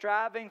are we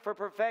striving for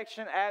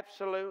perfection?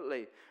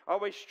 Absolutely. Are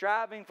we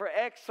striving for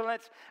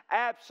excellence?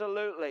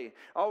 Absolutely.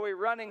 Are we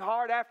running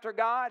hard after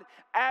God?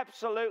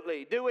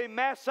 Absolutely. Do we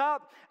mess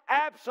up?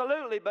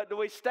 Absolutely. But do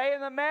we stay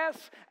in the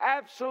mess?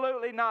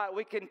 Absolutely not.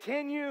 We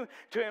continue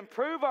to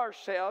improve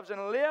ourselves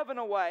and live in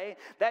a way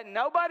that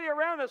nobody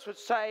around us would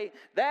say,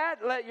 that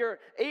let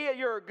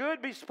your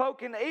good be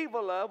spoken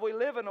evil of. We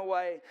live in a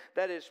way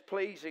that is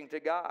pleasing to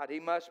God.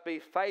 He must be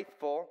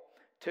faithful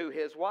to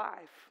his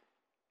wife.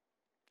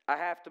 I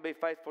have to be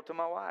faithful to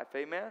my wife.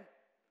 Amen?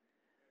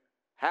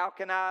 How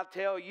can I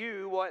tell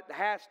you what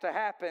has to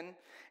happen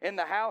in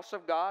the house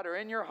of God or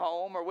in your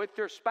home or with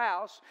your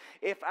spouse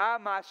if I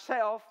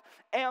myself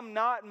am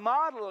not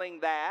modeling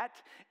that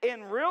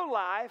in real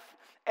life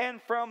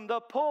and from the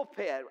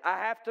pulpit? I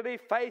have to be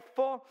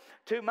faithful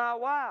to my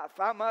wife.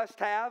 I must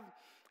have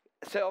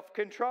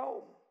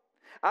self-control.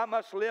 I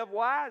must live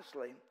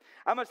wisely.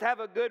 I must have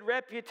a good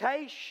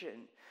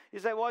reputation. You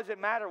say, well, does it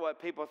matter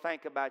what people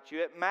think about you?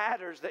 It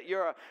matters that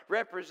you're a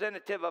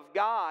representative of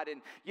God.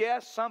 And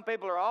yes, some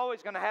people are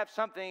always going to have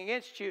something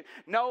against you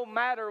no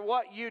matter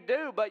what you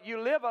do. But you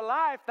live a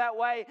life that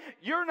way,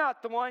 you're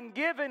not the one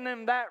giving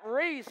them that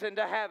reason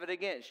to have it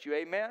against you.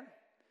 Amen?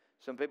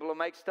 Some people will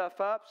make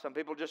stuff up. Some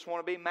people just want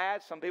to be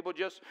mad. Some people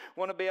just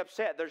want to be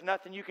upset. There's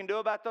nothing you can do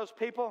about those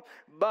people.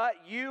 But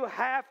you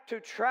have to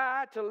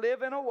try to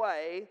live in a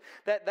way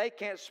that they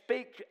can't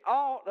speak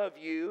aught of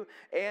you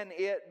and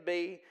it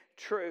be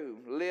true.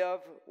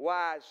 Live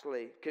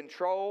wisely.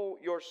 Control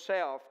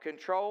yourself.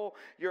 Control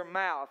your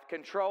mouth.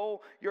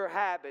 Control your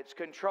habits.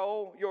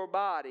 Control your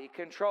body.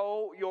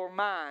 Control your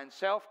mind.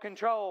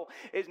 Self-control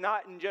is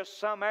not in just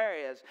some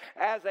areas.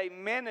 As a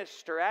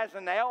minister, as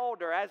an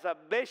elder, as a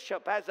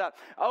bishop, as an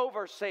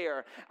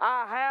overseer,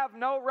 I have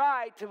no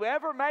right to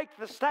ever make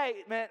the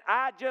statement,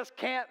 I just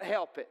can't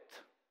help it.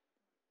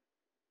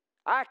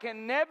 I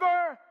can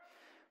never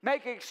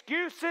make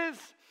excuses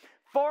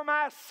for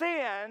my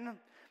sin,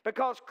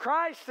 because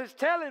Christ is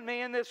telling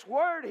me in this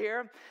word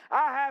here,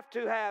 I have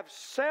to have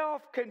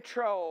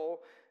self-control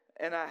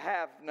and I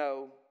have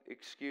no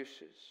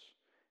excuses.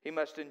 He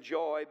must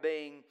enjoy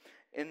being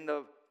in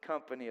the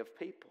company of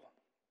people.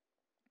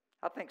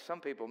 I think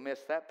some people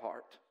miss that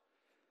part.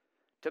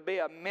 To be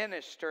a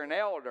minister, an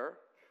elder,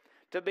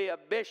 to be a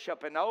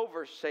bishop, an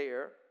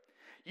overseer,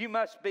 you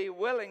must be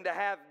willing to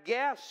have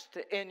guests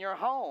in your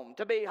home,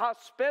 to be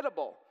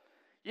hospitable.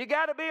 You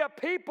got to be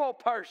a people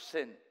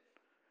person.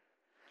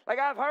 Like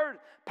I've heard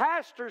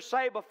pastors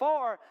say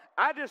before,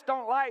 I just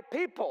don't like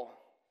people.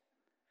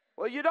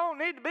 Well, you don't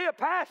need to be a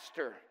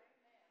pastor.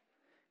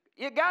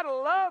 You got to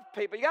love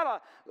people. You got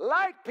to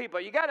like people.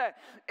 You got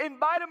to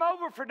invite them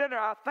over for dinner.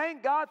 I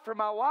thank God for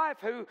my wife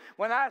who,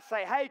 when I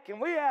say, hey,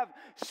 can we have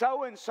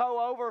so-and-so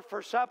over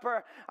for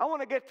supper? I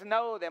want to get to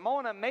know them. I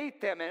want to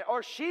meet them.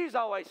 Or she's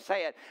always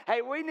saying,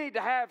 hey, we need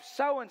to have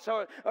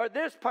so-and-so or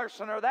this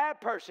person or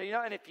that person. You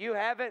know, and if you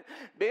haven't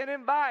been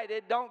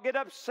invited, don't get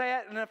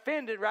upset and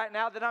offended right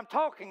now that I'm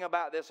talking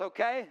about this,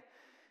 okay?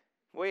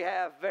 We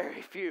have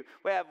very few.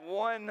 We have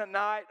one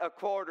night a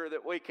quarter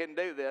that we can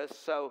do this.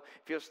 So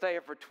if you'll stay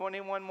here for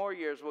 21 more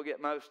years, we'll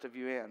get most of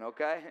you in,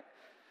 okay?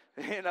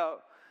 You know,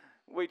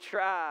 we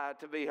try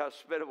to be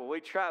hospitable.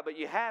 We try, but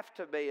you have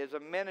to be as a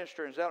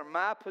minister and zealot.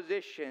 My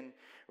position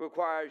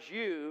requires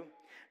you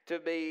to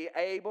be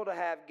able to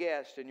have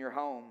guests in your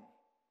home.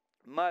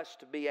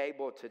 Must be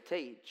able to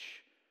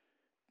teach.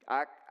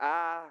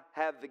 I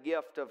have the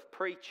gift of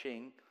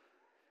preaching.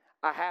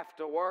 I have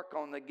to work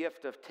on the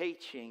gift of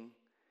teaching,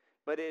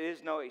 but it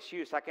is no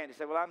excuse. I can't just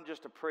say, well, I'm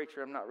just a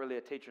preacher. I'm not really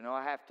a teacher. No,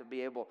 I have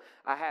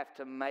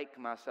to make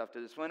myself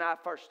do this. When I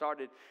first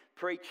started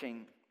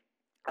preaching,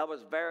 I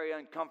was very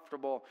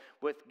uncomfortable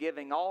with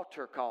giving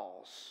altar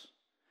calls.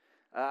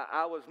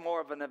 I was more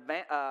of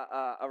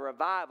a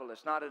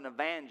revivalist, not an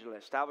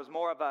evangelist. I was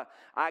more of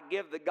I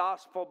give the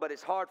gospel, but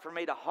it's hard for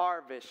me to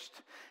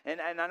harvest.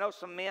 And I know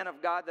some men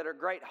of God that are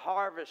great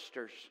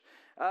harvesters.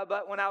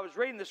 But when I was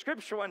reading the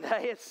scripture one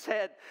day, it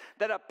said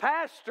that a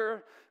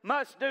pastor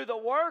must do the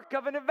work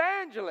of an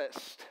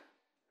evangelist.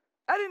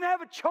 I didn't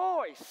have a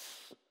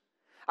choice.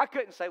 I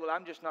couldn't say, well,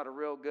 I'm just not a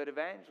real good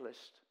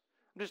evangelist.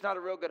 I'm just not a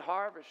real good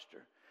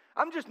harvester.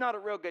 I'm just not a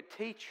real good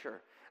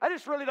teacher. I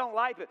just really don't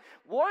like it.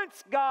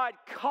 Once God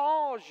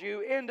calls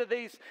you into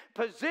these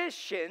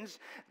positions,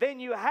 then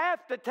you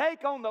have to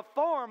take on the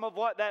form of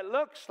what that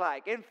looks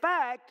like. In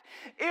fact,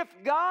 if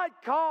God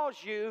calls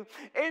you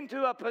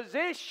into a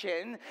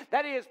position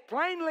that is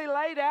plainly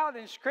laid out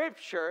in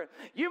Scripture,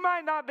 you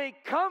might not be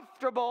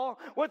comfortable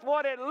with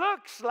what it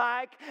looks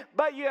like,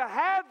 but you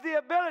have the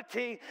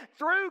ability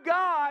through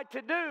God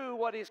to do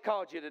what He's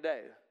called you to do.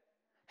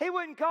 He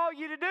wouldn't call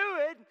you to do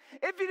it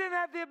if you didn't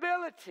have the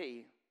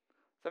ability.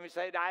 Somebody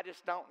say, I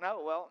just don't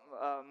know. Well,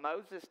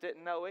 Moses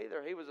didn't know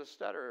either. He was a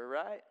stutterer,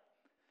 right?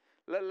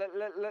 Let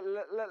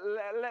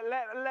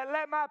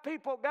my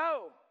people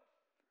go.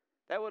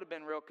 That would have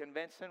been real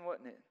convincing,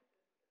 wouldn't it?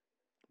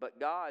 But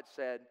God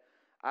said,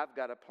 I've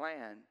got a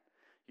plan.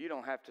 You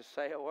don't have to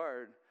say a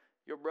word.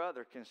 Your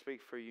brother can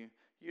speak for you.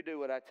 You do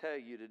what I tell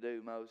you to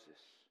do, Moses.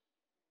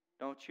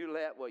 Don't you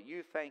let what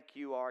you think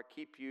you are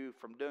keep you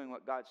from doing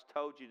what God's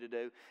told you to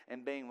do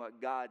and being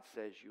what God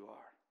says you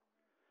are.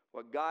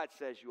 What God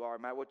says you are.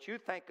 What you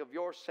think of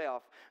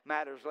yourself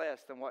matters less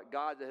than what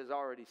God has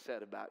already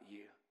said about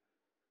you.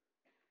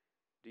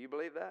 Do you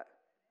believe that?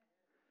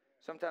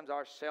 Sometimes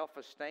our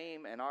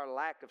self-esteem and our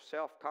lack of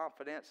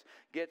self-confidence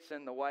gets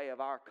in the way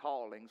of our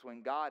callings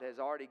when God has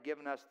already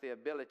given us the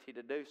ability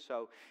to do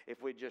so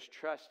if we just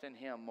trust in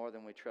Him more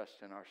than we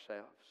trust in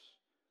ourselves.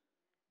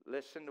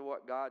 Listen to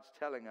what God's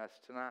telling us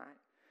tonight.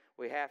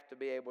 We have to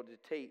be able to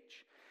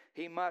teach.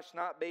 He must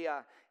not be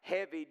a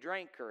heavy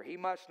drinker. He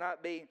must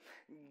not be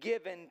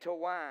given to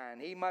wine.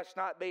 He must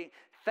not be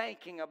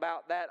thinking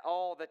about that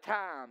all the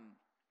time.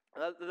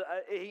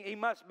 He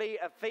must be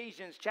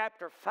Ephesians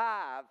chapter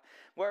 5,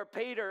 where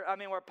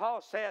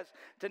Paul says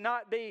to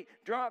not be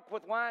drunk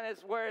with wine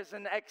as where is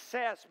an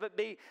excess, but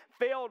be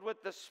filled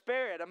with the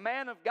Spirit. A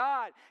man of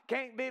God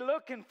can't be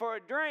looking for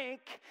a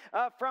drink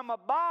from a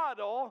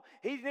bottle.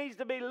 He needs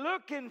to be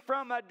looking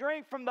from a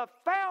drink from the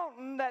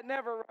fountain that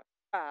never runs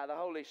dry, the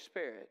Holy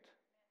Spirit.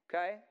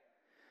 Okay?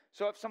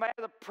 So if somebody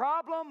has a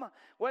problem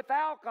with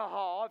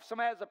alcohol, if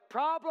somebody has a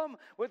problem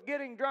with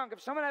getting drunk,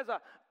 if someone has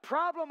a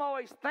problem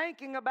always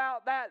thinking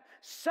about that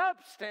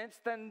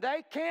substance, then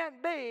they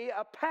can't be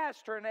a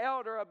pastor, an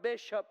elder, a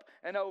bishop,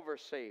 an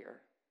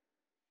overseer.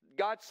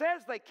 God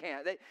says they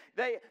can't.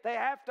 They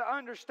have to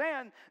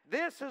understand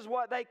this is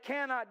what they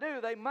cannot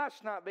do. They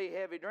must not be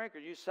heavy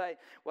drinkers. You say,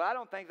 well, I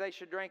don't think they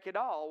should drink at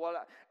all.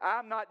 Well,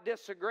 I'm not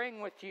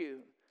disagreeing with you.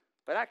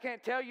 But I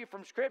can't tell you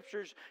from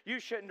Scriptures you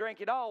shouldn't drink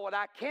at all. What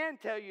I can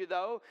tell you,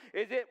 though,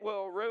 is it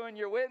will ruin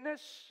your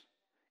witness.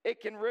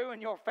 It can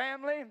ruin your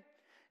family.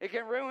 It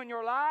can ruin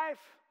your life.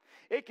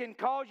 It can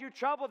cause you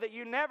trouble that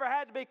you never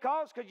had to be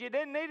caused because you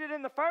didn't need it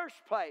in the first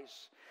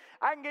place.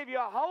 I can give you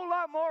a whole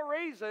lot more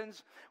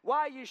reasons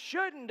why you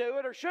shouldn't do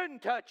it or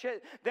shouldn't touch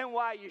it than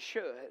why you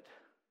should.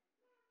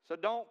 So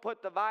don't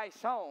put the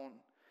vice on,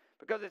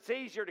 because it's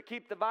easier to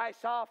keep the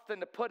vice off than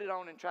to put it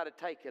on and try to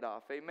take it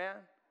off. Amen?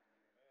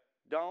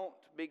 Don't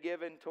be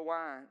given to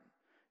wine.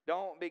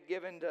 Don't be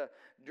given to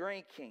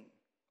drinking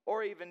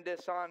or even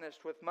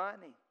dishonest with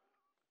money.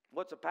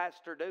 What's a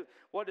pastor do?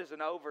 What does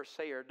an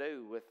overseer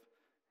do with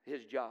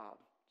his job?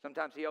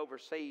 Sometimes he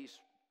oversees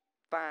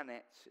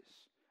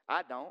finances.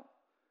 I don't.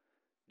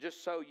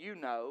 Just so you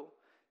know,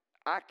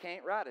 I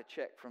can't write a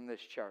check from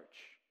this church.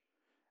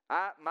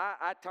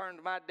 I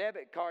turned my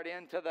debit card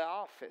into the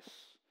office.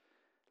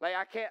 Like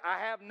I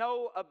have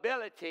no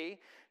ability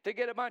to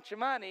get a bunch of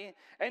money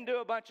and do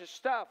a bunch of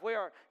stuff. We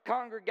are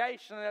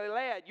congregationally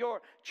led.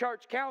 Your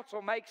church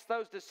council makes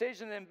those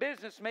decisions. In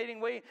business meeting,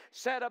 we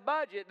set a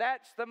budget.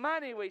 That's the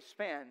money we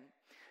spend.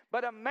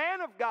 But a man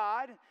of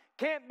God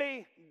can't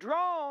be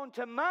drawn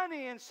to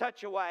money in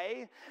such a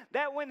way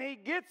that when he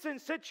gets in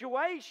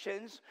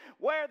situations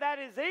where that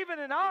is even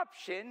an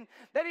option,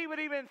 that he would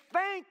even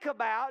think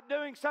about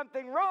doing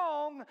something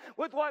wrong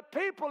with what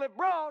people have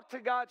brought to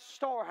God's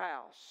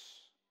storehouse.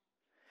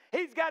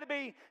 He's got to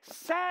be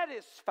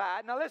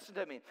satisfied. Now listen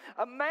to me.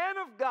 A man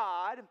of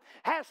God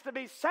has to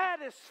be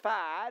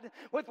satisfied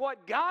with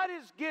what God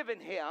has given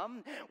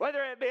him,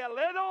 whether it be a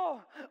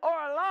little or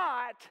a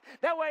lot.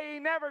 That way he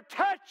never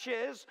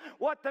touches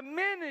what the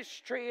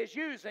ministry is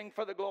using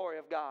for the glory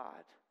of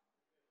God.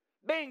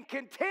 Being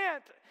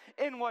content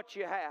in what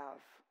you have.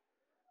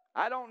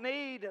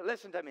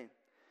 Listen to me.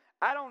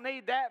 I don't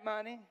need that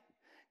money.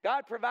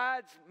 God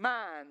provides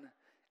mine.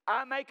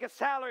 I make a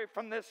salary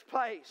from this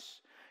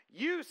place.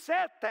 You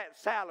set that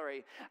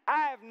salary.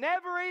 I have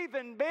never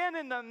even been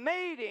in the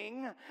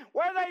meeting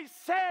where they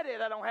said it.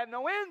 I don't have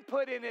no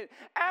input in it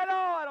at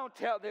all. I don't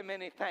tell them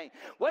anything.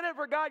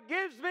 Whatever God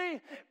gives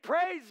me,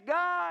 praise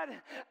God,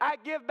 I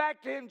give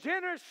back to Him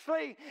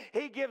generously.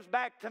 He gives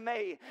back to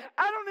me.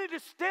 I don't need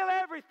to steal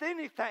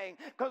anything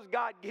because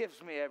God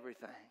gives me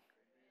everything.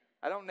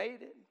 I don't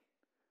need it.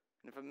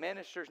 And if a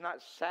minister's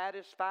not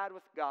satisfied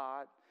with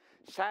God,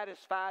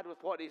 satisfied with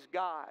what he's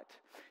got,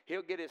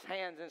 he'll get his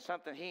hands in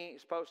something he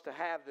ain't supposed to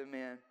have them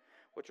in,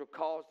 which will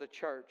cause the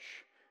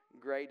church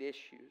great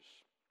issues.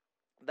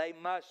 They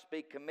must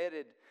be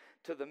committed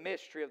to the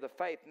mystery of the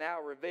faith now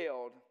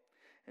revealed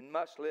and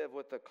must live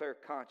with a clear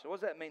conscience.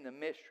 What does that mean, the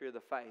mystery of the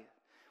faith?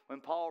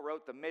 When Paul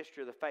wrote the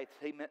mystery of the faith,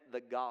 he meant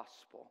the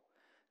gospel.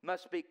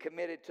 Must be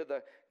committed to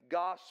the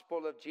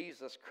gospel of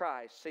Jesus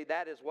Christ. See,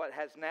 that is what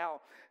has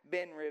now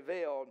been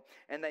revealed,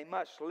 and they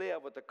must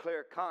live with a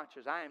clear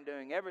conscience. I am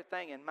doing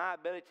everything in my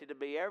ability to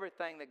be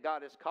everything that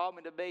God has called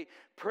me to be,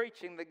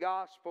 preaching the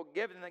gospel,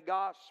 giving the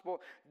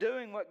gospel,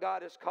 doing what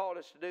God has called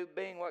us to do,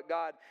 being what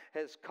God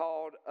has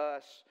called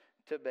us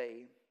to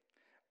be.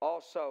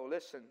 Also,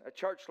 listen, a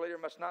church leader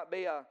must not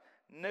be a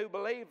new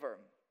believer.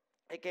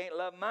 He can't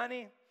love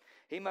money.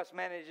 He must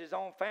manage his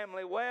own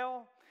family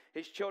well.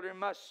 His children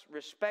must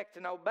respect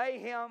and obey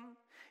him.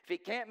 If he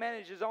can't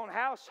manage his own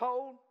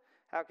household,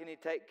 how can he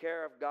take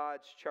care of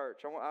God's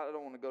church? I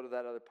don't want to go to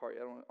that other part.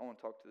 I want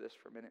to talk to this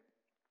for a minute.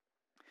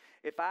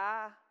 If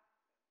I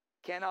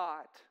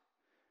cannot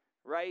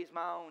raise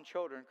my own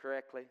children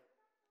correctly,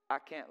 I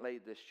can't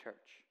lead this church.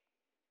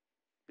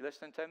 You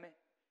listening to me?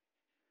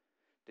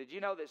 Did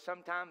you know that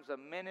sometimes a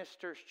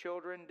minister's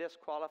children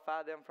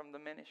disqualify them from the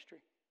ministry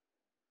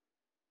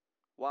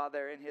while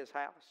they're in his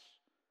house?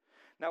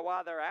 Now,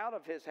 while they're out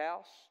of his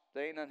house,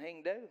 there ain't nothing he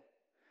can do.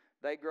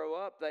 They grow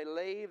up, they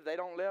leave, they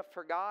don't live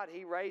for God.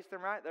 He raised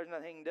them right, there's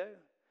nothing he can do.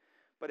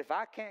 But if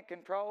I can't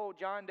control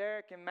John,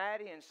 Derek, and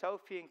Maddie, and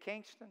Sophie, and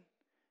Kingston,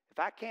 if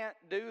I can't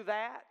do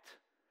that,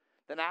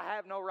 then I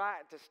have no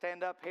right to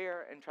stand up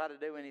here and try to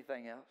do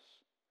anything else.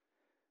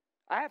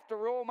 I have to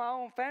rule my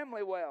own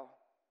family well.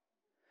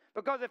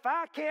 Because if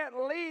I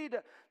can't lead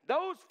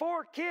those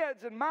 4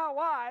 kids and my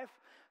wife,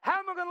 how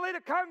am I going to lead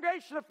a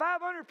congregation of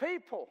 500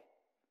 people?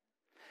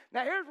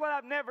 Now, here's what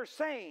I've never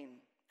seen.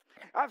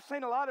 I've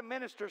seen a lot of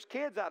ministers'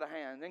 kids out of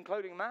hand,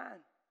 including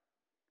mine.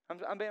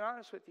 I'm being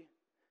honest with you.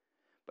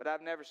 But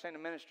I've never seen a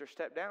minister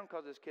step down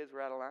because his kids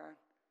were out of line.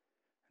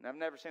 And I've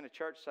never seen a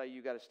church say,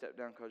 you got to step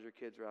down because your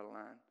kids are out of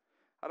line.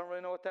 I don't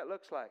really know what that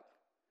looks like.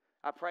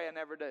 I pray I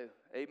never do.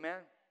 Amen?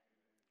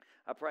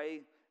 I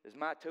pray, as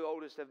my 2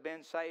 oldest have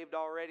been saved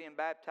already and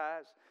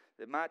baptized,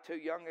 that my 2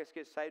 youngest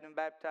get saved and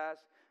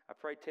baptized. I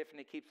pray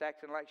Tiffany keeps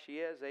acting like she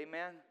is.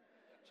 Amen?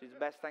 She's the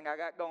best thing I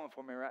got going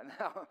for me right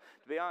now,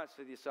 to be honest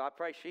with you. So I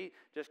pray she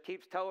just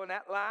keeps towing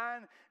that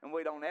line and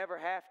we don't ever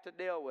have to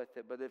deal with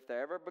it. But if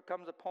there ever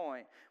becomes a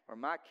point where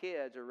my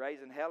kids are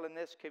raising hell in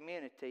this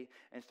community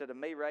instead of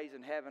me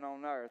raising heaven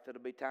on earth, it'll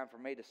be time for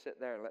me to sit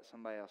there and let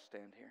somebody else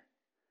stand here.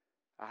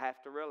 I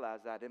have to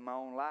realize that in my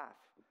own life.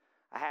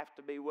 I have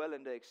to be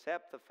willing to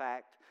accept the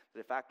fact that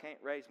if I can't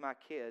raise my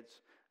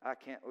kids, I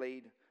can't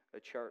lead a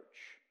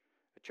church.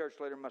 A church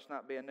leader must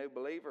not be a new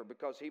believer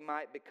because he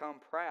might become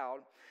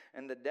proud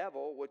and the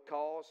devil would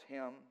cause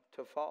him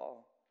to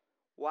fall.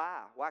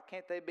 Why? Why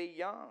can't they be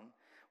young?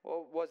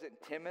 Well, wasn't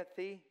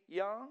Timothy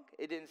young?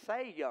 It didn't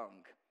say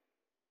young.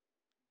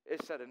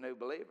 It said a new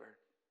believer.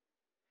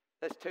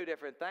 That's 2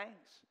 different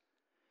things.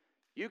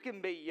 You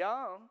can be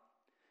young.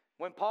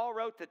 When Paul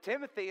wrote to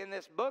Timothy in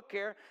this book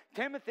here,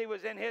 Timothy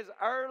was in his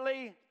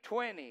early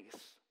 20s.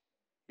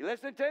 You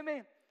listening to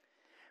me?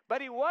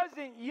 But he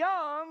wasn't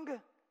young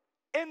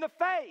in the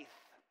faith.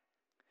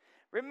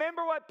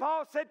 Remember what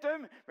Paul said to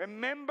him?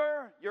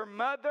 Remember your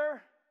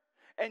mother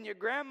and your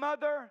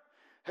grandmother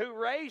who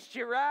raised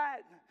you right,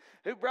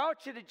 who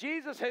brought you to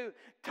Jesus, who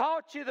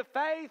taught you the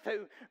faith,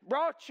 who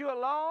brought you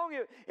along.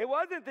 It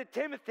wasn't that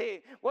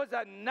Timothy was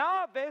a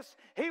novice.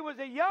 He was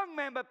a young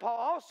man, but Paul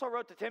also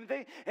wrote to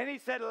Timothy, and he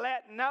said,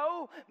 let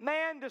no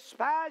man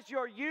despise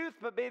your youth,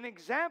 but be an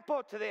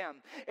example to them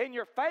in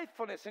your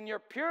faithfulness, in your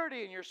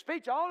purity, in your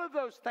speech, all of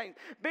those things.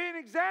 Be an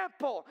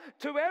example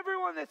to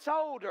everyone that's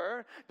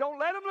older. Don't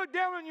let them look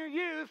down on your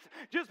youth.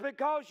 Just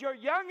because you're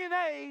young in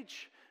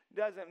age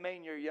doesn't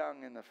mean you're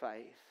young in the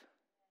faith.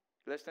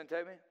 Listening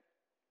to me?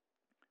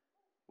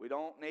 We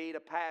don't need a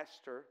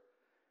pastor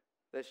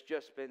that's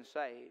just been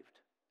saved.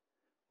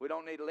 We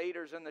don't need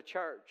leaders in the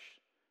church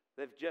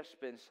that've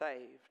just been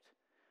saved.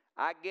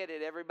 I get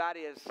it. Everybody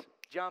is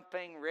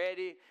jumping,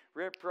 ready,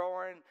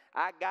 rip-roaring.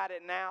 I got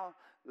it now.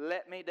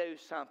 Let me do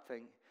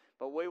something.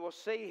 But we will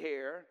see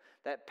here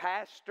that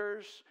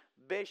pastors,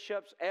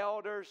 bishops,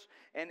 elders,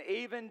 and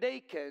even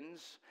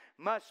deacons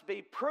must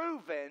be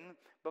proven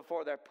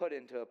before they're put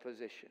into a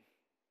position.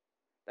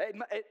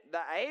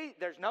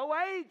 There's no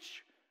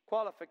age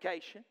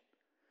qualification,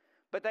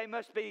 but they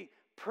must be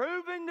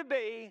proven to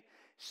be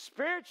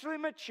spiritually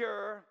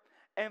mature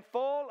and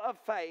full of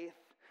faith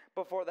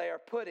before they are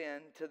put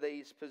into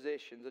these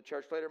positions. The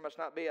church leader must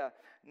not be a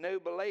new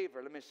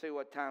believer. Let me see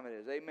what time it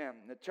is. Amen.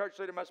 The church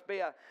leader must be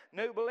a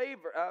new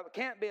believer.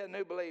 Can't be a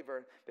new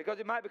believer because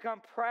he might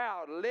become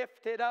proud,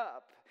 lifted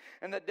up,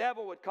 and the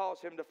devil would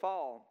cause him to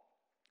fall.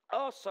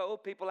 Also,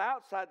 people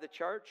outside the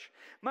church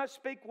must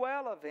speak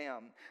well of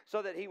him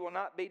so that he will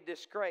not be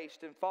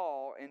disgraced and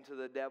fall into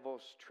the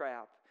devil's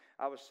trap.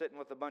 I was sitting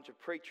with a bunch of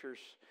preachers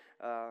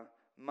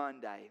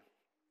Monday.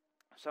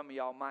 Some of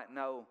y'all might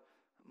know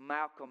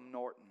Malcolm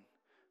Norton.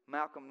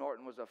 Malcolm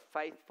Norton was a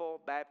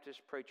faithful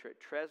Baptist preacher at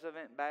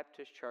Trezevant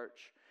Baptist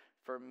Church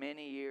for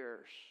many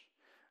years.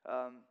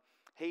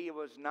 He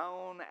was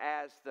known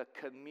as the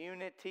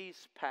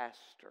community's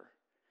pastor.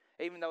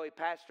 Even though he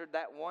pastored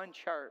that one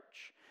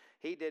church,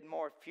 he did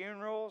more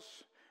funerals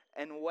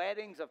and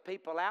weddings of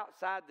people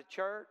outside the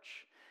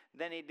church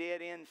than he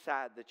did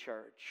inside the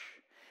church.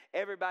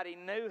 Everybody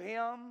knew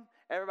him,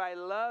 everybody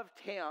loved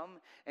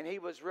him, and he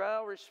was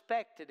well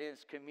respected in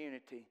his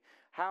community.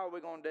 How are we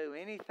going to do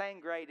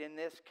anything great in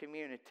this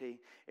community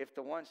if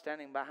the one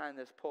standing behind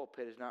this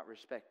pulpit is not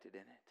respected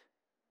in it?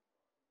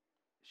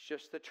 It's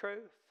just the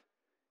truth.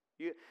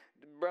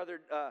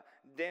 Brother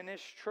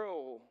Dennis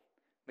Trull,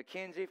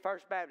 McKenzie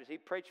First Baptist, he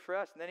preached for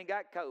us and then he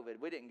got COVID.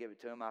 We didn't give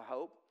it to him, I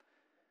hope.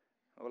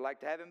 I would like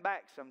to have him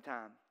back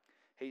sometime.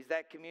 He's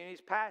that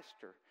community's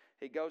pastor.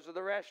 He goes to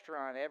the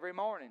restaurant every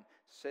morning,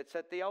 sits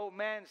at the old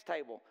man's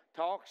table,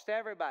 talks to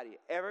everybody.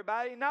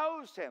 Everybody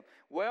knows him,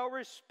 well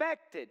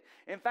respected.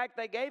 In fact,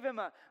 they gave him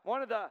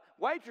one of the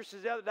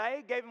waitresses the other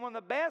day, gave him one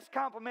of the best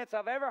compliments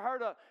I've ever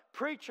heard a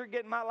preacher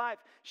get in my life.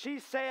 She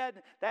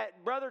said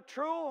that, Brother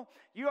Trull,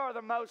 you are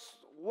the most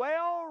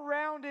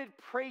well-rounded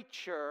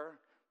preacher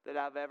that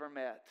I've ever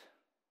met.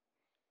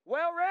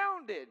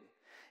 Well-rounded.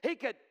 He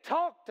could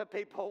talk to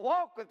people,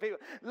 walk with people,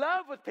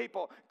 love with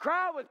people,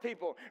 cry with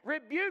people,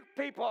 rebuke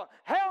people,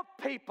 help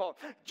people.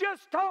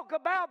 Just talk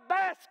about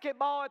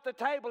basketball at the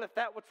table if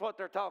that was what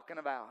they're talking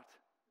about.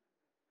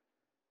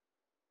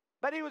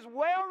 But he was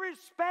well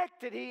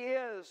respected. He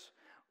is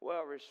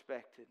well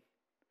respected.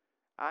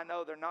 I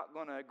know they're not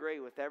going to agree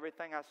with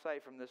everything I say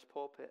from this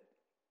pulpit.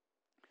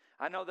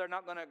 I know they're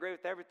not going to agree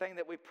with everything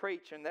that we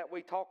preach and that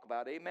we talk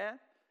about. Amen?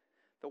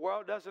 The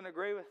world doesn't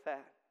agree with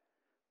that.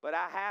 But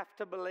I have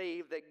to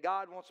believe that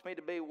God wants me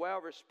to be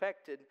well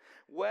respected,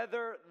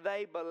 whether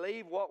they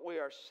believe what we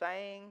are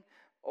saying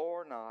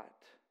or not.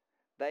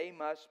 They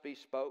must be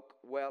spoke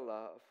well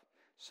of,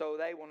 so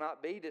they will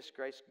not be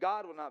disgraced.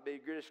 God will not be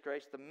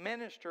disgraced. The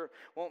minister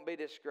won't be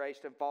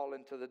disgraced and fall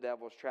into the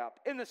devil's trap.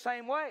 In the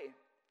same way,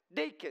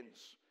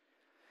 deacons.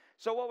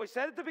 So what we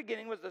said at the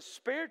beginning was the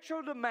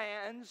spiritual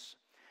demands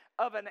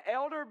of an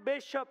elder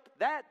bishop,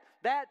 that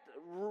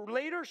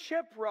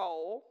leadership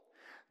role.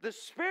 The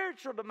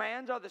spiritual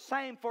demands are the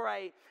same for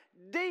a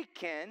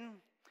deacon,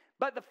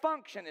 but the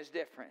function is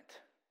different.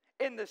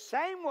 In the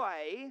same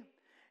way,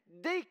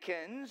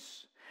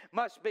 deacons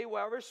must be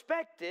well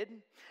respected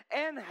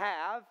and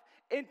have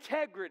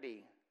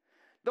integrity.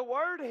 The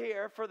word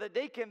here for the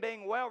deacon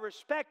being well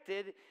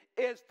respected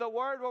is the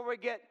word where we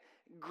get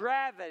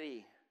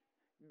gravity,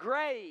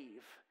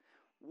 grave,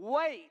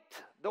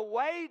 weight, the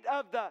weight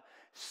of the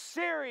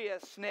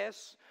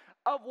seriousness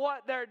of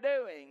what they're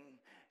doing.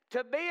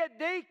 To be a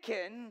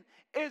deacon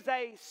is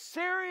a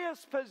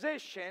serious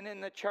position in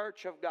the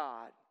church of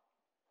God.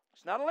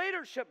 It's not a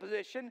leadership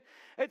position,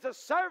 it's a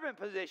servant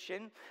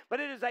position, but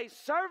it is a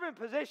servant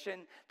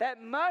position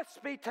that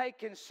must be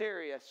taken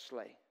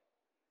seriously.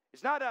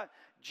 It's not a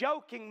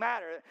joking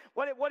matter.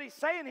 What he's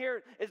saying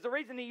here is the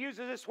reason he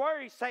uses this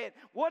word. He's saying,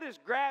 what is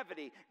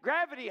gravity?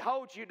 Gravity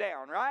holds you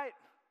down, right?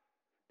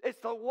 It's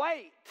the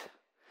weight.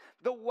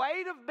 The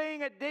weight of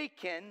being a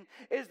deacon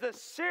is the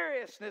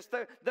seriousness,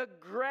 the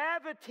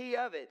gravity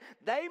of it.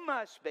 They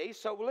must be.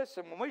 So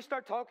listen, when we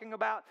start talking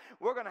about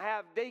we're going to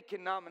have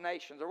deacon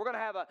nominations or we're going to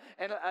have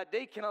a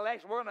deacon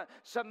election, we're going to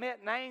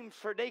submit names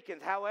for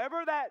deacons.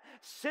 However that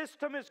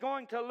system is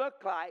going to look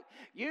like,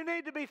 you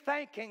need to be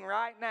thinking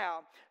right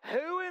now,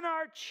 who in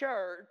our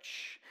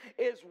church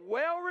is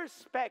well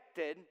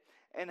respected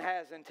and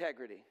has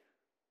integrity?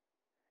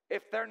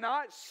 If they're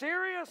not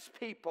serious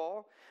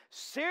people,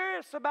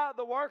 serious about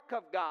the work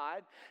of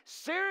God,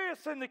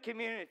 serious in the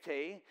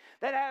community,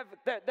 that have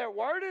their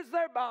word is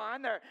their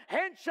bond, their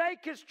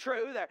handshake is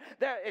true,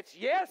 it's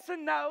yes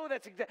and no,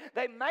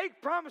 they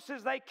make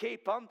promises, they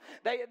keep them,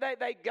 they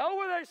go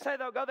where they say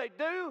they'll go, they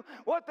do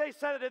what they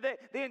say they'll do.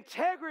 The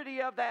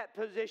integrity of that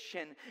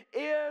position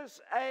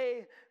is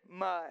a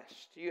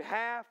must. You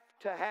have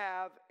to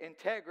have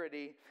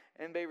integrity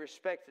and be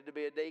respected to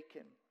be a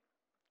deacon.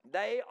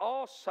 They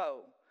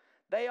also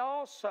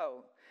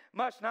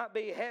must not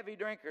be heavy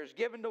drinkers,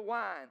 given to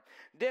wine,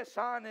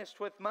 dishonest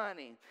with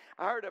money.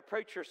 I heard a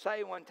preacher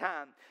say one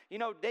time,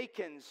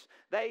 deacons,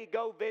 they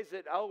go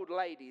visit old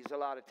ladies a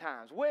lot of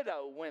times,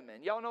 widow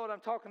women. Y'all know what I'm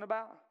talking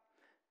about?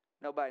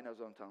 Nobody knows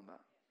what I'm talking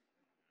about.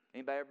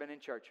 Anybody ever been in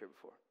church here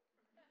before?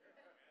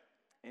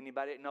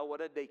 Anybody know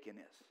what a deacon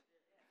is?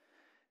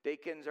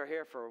 Deacons are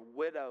here for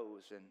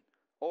widows and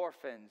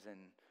orphans and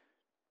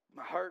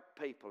hurt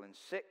people and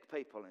sick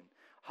people and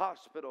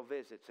hospital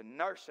visits and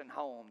nursing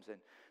homes, and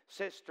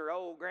Sister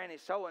old Granny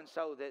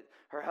so-and-so that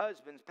her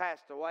husband's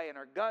passed away and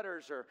her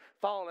gutters are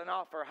falling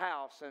off her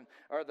house, and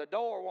or the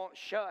door won't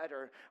shut,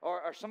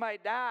 or somebody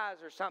dies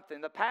or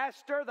something. The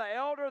pastor, the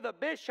elder, the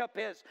bishop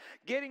is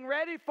getting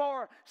ready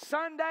for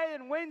Sunday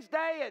and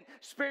Wednesday and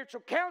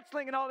spiritual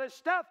counseling and all this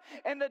stuff,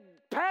 and the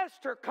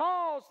pastor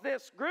calls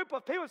this group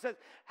of people and says,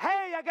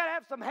 hey, I got to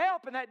have some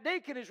help, and that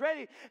deacon is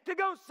ready to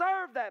go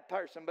serve that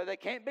person, but they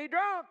can't be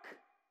drunk.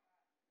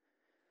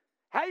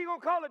 How are you going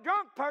to call a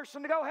drunk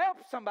person to go help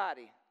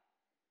somebody?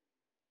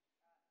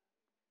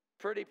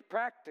 Pretty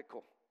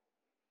practical,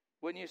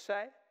 wouldn't you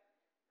say?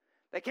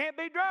 They can't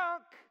be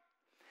drunk,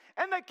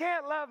 and they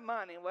can't love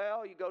money.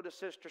 Well, you go to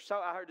Sister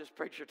I heard this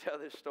preacher tell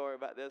this story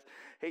about this.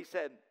 He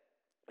said,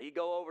 you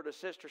go over to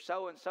Sister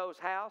so-and-so's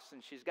house,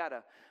 and she's got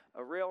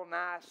a real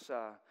nice,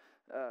 a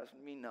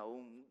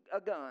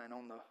gun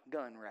on the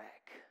gun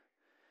rack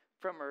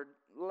from her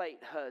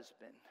late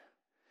husband,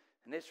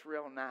 and it's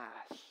real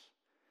nice,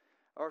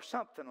 or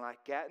something like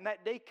that. And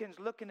that deacon's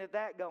looking at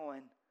that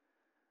going,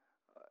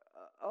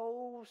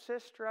 oh,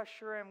 sister, I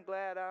sure am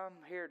glad I'm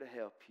here to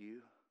help you.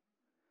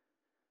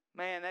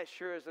 Man, that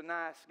sure is a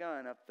nice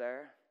gun up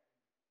there.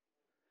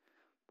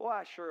 Boy,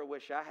 I sure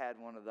wish I had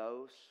one of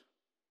those.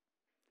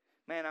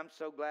 Man, I'm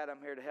so glad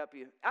I'm here to help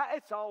you.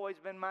 It's always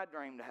been my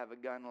dream to have a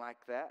gun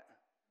like that.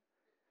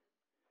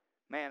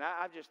 Man,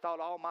 I've just thought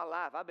all my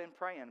life, I've been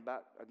praying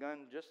about a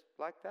gun just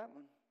like that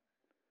one.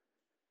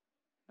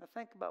 Now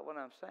think about what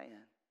I'm saying.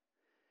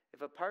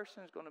 If a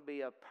person is going to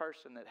be a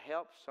person that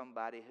helps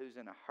somebody who's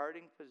in a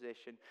hurting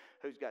position,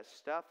 who's got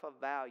stuff of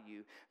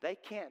value, they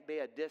can't be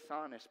a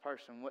dishonest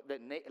person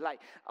that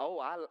like,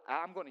 oh,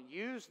 I'm going to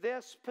use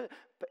this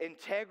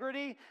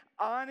integrity,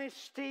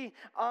 honesty,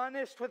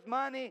 honest with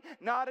money,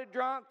 not a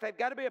drunk. They've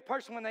got to be a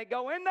person when they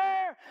go in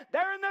there,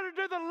 they're in there to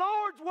do the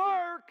Lord's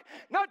work,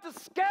 not to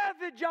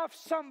scavenge off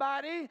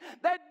somebody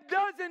that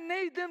doesn't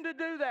need them to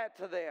do that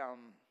to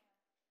them.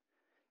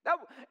 Now,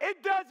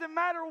 it doesn't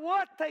matter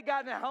what they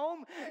got in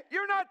home.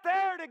 You're not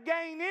there to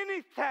gain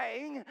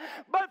anything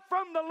but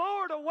from the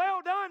Lord, a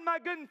well done, my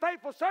good and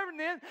faithful servant,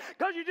 then,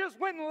 because you just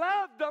went and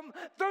loved them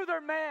through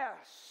their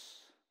mess.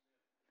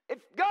 If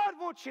God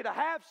wants you to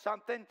have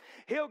something,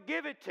 He'll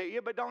give it to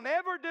you, but don't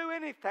ever do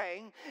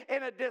anything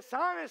in a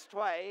dishonest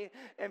way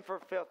and for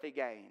filthy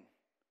gain.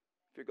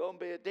 If you're going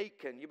to be a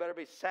deacon, you better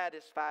be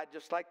satisfied,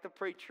 just like the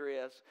preacher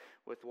is,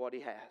 with what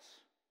he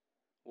has,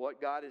 what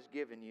God has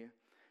given you.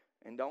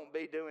 And don't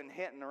be doing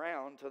hinting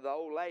around to the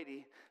old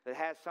lady that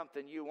has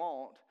something you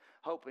want,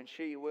 hoping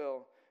she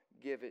will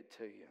give it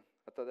to you.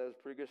 I thought that was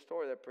a pretty good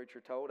story that preacher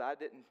told. I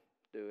didn't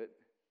do it.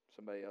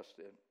 Somebody else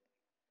did.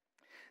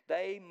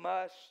 They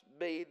must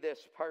be this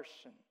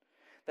person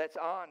that's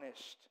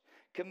honest,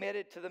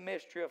 committed to the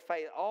mystery of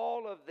faith.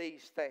 All of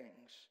these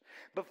things.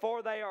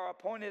 Before they are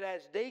appointed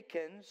as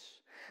deacons,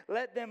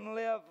 let them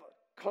live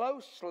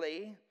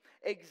closely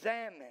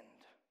examined.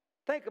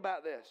 Think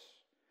about this.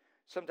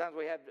 Sometimes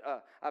we have,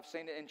 I've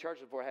seen it in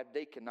churches before, have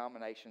deacon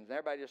nominations. And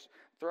everybody just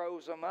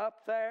throws them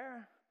up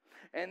there.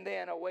 And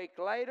then a week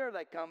later,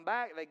 they come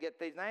back, they get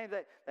these names,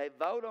 they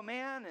vote them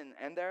in,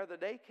 and they're the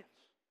deacons.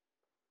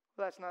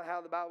 Well, that's not how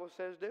the Bible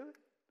says do it.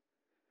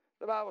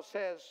 The Bible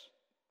says,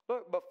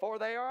 look, before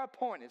they are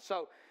appointed.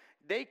 So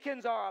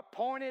deacons are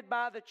appointed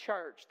by the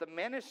church. The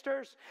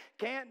ministers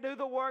can't do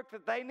the work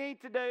that they need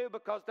to do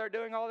because they're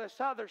doing all this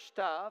other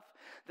stuff.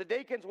 The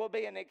deacons will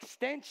be an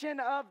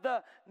extension of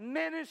the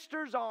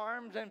minister's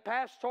arms and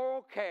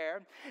pastoral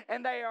care,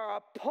 and they are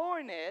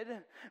appointed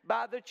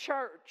by the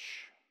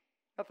church.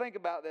 Now think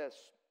about this.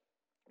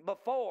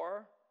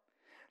 Before,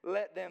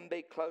 let them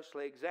be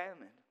closely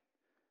examined.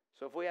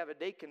 So if we have a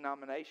deacon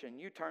nomination,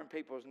 you turn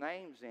people's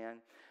names in,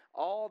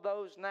 all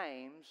those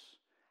names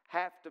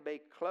have to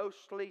be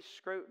closely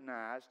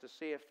scrutinized to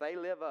see if they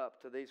live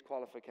up to these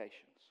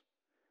qualifications.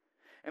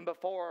 And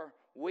before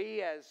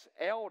we as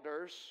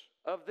elders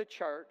of the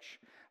church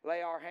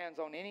lay our hands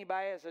on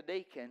anybody as a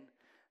deacon,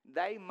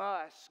 they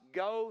must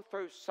go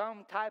through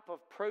some type of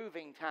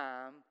proving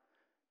time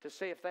to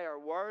see if they are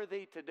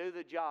worthy to do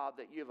the job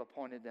that you've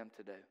appointed them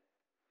to do.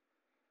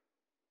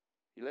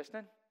 You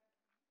listening?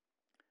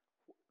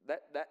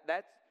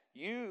 That's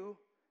you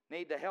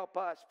need to help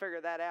us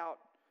figure that out,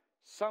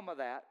 some of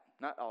that.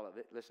 Not all of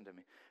it, listen to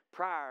me.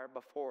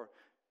 Before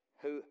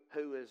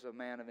who is a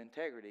man of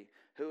integrity,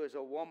 who is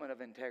a woman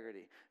of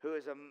integrity, who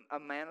is a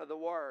man of the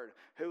word,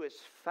 who is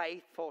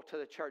faithful to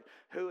the church,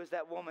 who is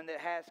that woman that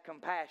has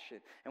compassion.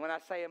 And when I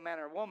say a man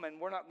or woman,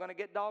 we're not going to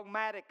get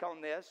dogmatic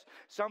on this.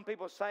 Some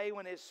people say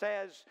when it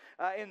says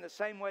in the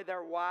same way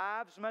their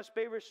wives must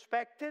be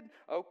respected,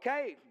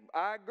 okay,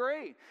 I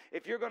agree.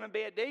 If you're going to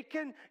be a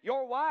deacon,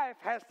 your wife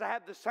has to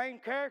have the same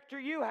character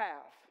you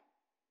have.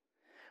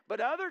 But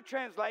other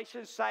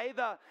translations say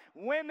the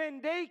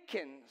women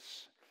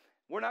deacons.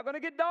 We're not going to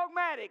get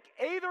dogmatic.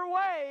 Either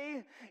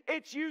way,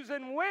 it's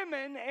using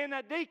women in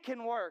a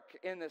deacon work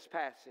in this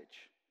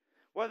passage.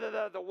 Whether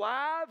they're the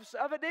wives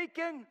of a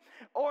deacon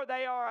or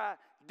they are a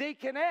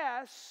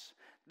deaconess,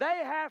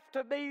 they have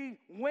to be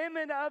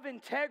women of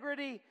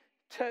integrity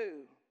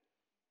too.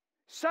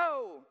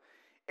 So,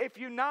 if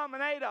you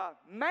nominate a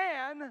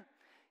man,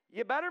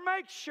 you better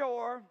make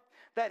sure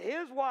that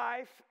his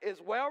wife is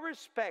well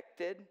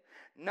respected,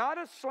 not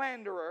a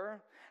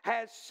slanderer,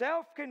 has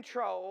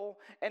self-control,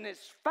 and is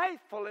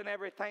faithful in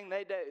everything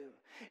they do.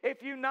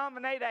 If you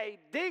nominate a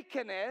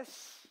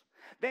deaconess,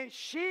 then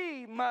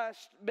she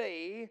must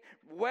be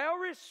well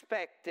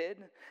respected,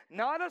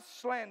 not a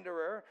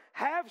slanderer,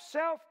 have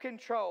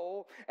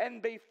self-control,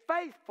 and be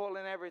faithful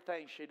in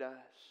everything she does.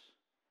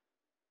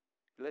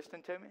 You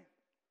listening to me?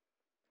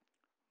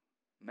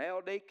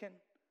 Male deacon,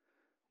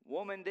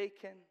 woman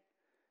deacon.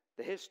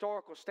 The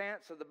historical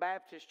stance of the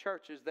Baptist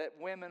church is that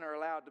women are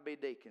allowed to be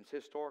deacons.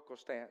 Historical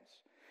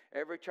stance.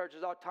 Every church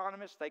is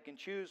autonomous. They can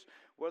choose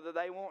whether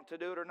they want to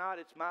do it or not.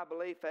 It's my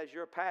belief as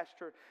your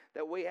pastor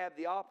that we have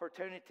the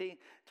opportunity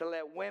to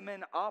let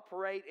women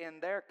operate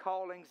in their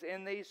callings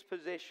in these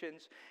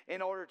positions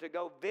in order to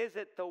go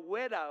visit the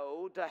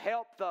widow, to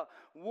help the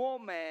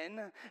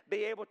woman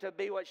be able to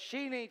be what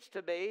she needs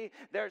to be.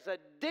 There's a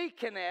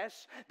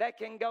deaconess that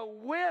can go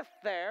with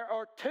there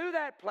or to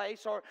that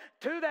place or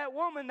to that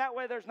woman. That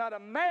way there's not a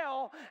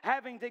male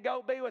having to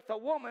go be with a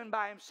woman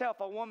by himself.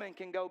 A woman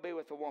can go be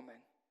with a woman.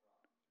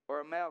 Or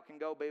a male can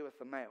go be with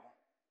the male.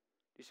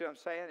 You see what I'm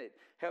saying? It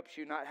helps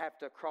you not have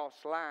to cross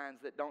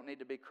lines that don't need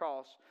to be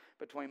crossed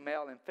between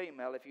male and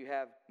female if you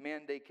have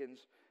men deacons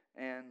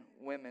and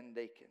women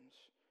deacons.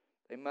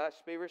 They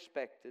must be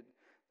respected.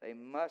 They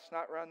must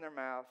not run their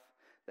mouth.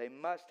 They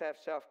must have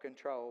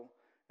self-control.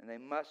 And they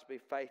must be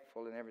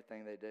faithful in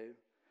everything they do.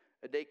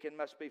 A deacon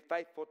must be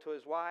faithful to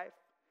his wife.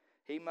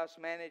 He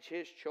must manage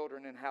his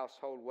children and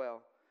household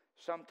well.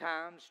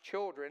 Sometimes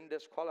children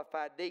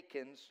disqualify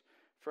deacons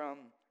from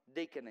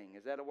deaconing.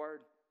 Is that a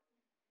word?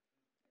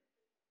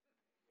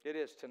 It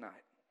is tonight.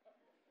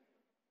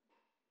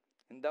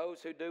 And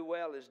those who do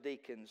well as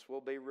deacons will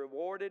be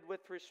rewarded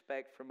with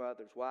respect from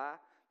others. Why?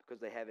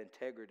 Because they have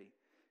integrity.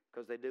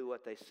 Because they do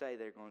what they say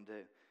they're going to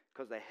do.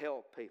 Because they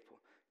help people.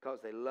 Because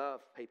they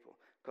love people.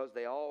 Because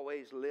they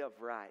always live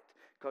right.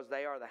 Because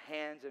they are the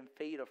hands and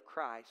feet of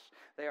Christ.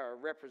 They are a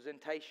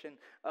representation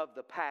of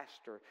the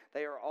pastor.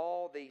 They are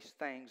all these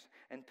things.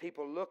 And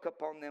people look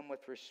upon them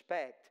with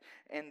respect.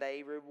 And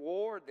they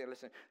reward them.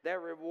 Listen, they're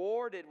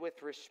rewarded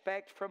with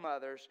respect from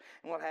others.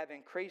 And will have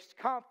increased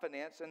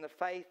confidence in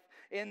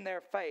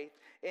their faith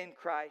in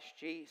Christ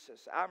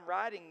Jesus. I'm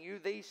writing you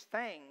these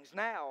things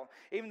now.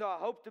 Even though I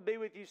hope to be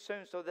with you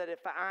soon. So that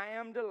if I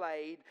am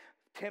delayed,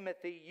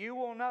 Timothy, you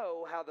will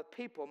know how the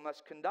people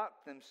must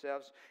conduct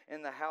themselves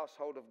in the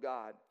household of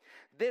God.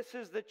 This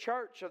is the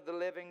church of the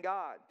living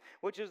God,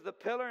 which is the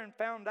pillar and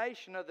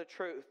foundation of the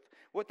truth.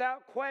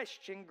 Without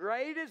question,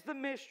 great is the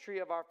mystery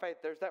of our faith.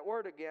 There's that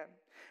word again.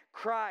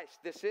 Christ,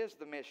 this is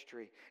the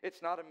mystery.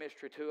 It's not a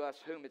mystery to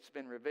us whom it's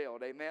been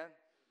revealed. Amen?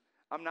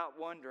 I'm not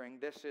wondering,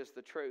 this is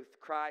the truth.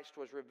 Christ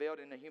was revealed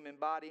in a human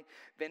body,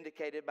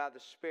 vindicated by the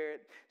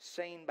Spirit,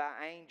 seen by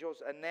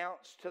angels,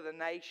 announced to the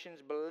nations,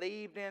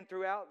 believed in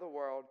throughout the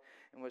world,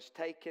 and was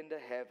taken to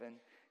heaven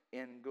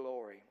in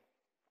glory.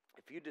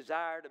 If you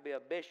desire to be a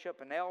bishop,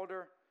 an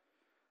elder,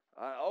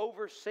 an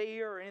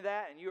overseer, or any of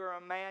that, and you're a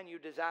man, you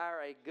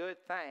desire a good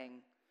thing,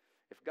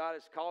 if God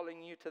is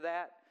calling you to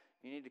that,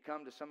 you need to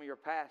come to some of your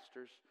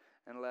pastors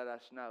and let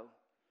us know.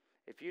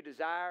 If you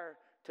desire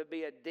to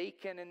be a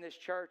deacon in this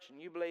church and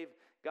you believe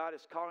God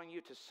is calling you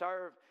to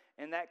serve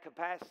in that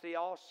capacity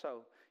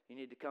also, you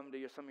need to come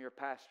to some of your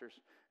pastors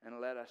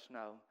and let us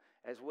know.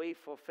 As we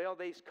fulfill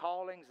these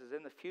callings, as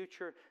in the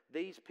future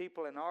these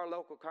people in our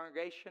local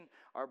congregation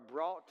are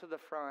brought to the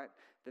front,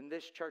 then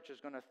this church is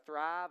going to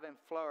thrive and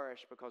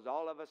flourish because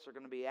all of us are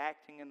going to be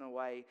acting in a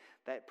way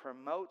that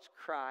promotes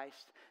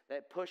Christ,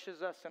 that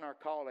pushes us in our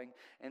calling.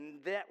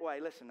 And that way,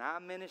 listen, I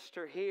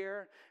minister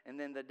here and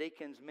then the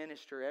deacons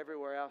minister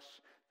everywhere else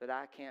that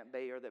I can't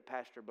be or that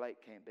Pastor Blake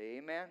can't be.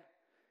 Amen?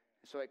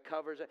 So it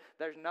covers it.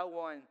 There's no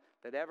one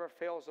that ever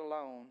feels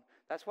alone.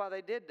 That's why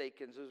they did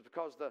deacons. It was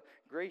because the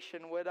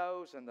Grecian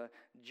widows and the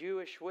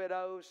Jewish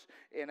widows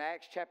in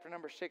Acts chapter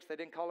number 6, they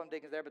didn't call them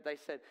deacons there, but they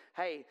said,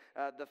 hey,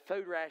 the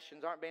food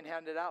rations aren't being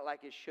handed out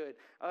like it should.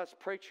 Us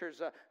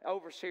preachers,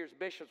 overseers,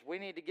 bishops, we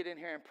need to get in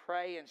here and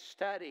pray and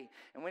study.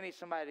 And we need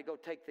somebody to go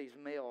take these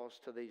meals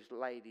to these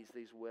ladies,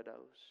 these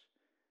widows.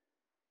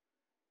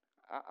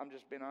 I'm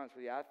just being honest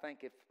with you. I think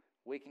if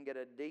we can get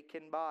a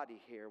deacon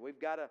body here, we've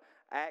got to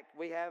act.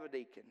 We have a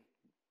deacon.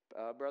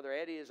 Brother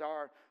Eddie is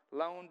our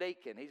lone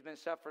deacon. He's been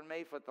suffering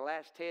me for the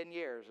last 10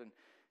 years, and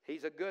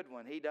he's a good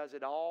one. He does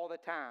it all the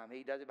time.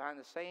 He does it behind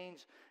the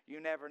scenes. You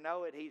never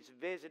know it. He's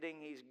visiting.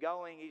 He's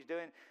going. He's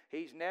doing.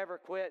 He's never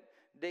quit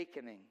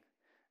deaconing.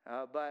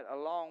 But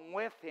along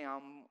with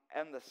him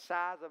and the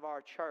size of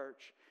our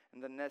church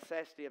and the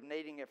necessity of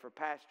needing it for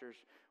pastors,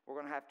 we're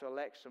going to have to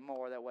elect some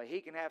more. That way he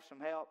can have some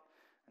help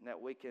and that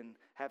we can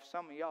have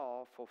some of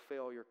y'all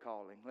fulfill your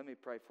calling. Let me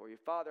pray for you.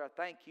 Father, I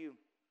thank you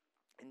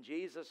in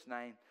Jesus'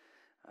 name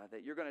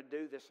that you're going to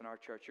do this in our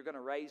church. You're going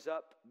to raise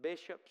up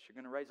bishops. You're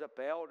going to raise up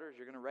elders.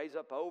 You're going to raise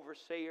up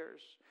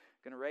overseers.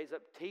 You're going to raise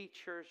up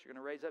teachers. You're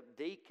going to raise up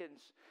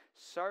deacons,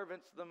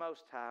 servants of the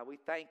Most High. We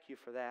thank you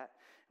for that.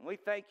 And we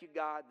thank you,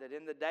 God, that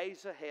in the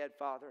days ahead,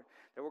 Father,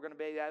 that we're going to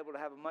be able to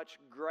have a much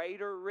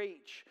greater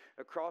reach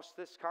across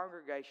this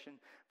congregation,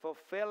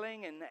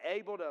 fulfilling and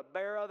able to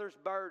bear others'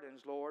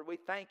 burdens, Lord. We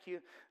thank you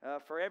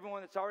for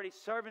everyone that's already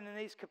serving in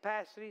these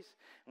capacities,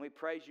 and we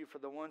praise you for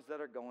the ones that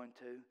are going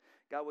to.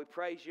 God, we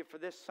praise you for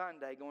this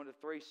Sunday going to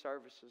 3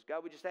 services.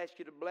 God, we just ask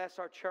you to bless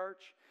our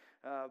church.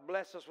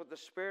 Bless us with the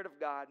Spirit of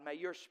God. May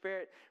your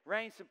Spirit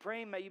reign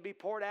supreme. May you be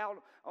poured out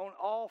on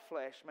all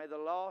flesh. May the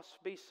lost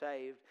be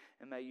saved.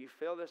 And may you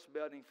fill this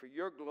building for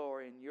your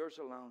glory and yours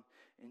alone.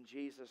 In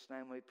Jesus'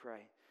 name we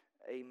pray.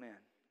 Amen.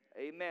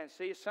 Amen.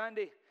 See you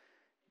Sunday.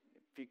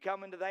 If you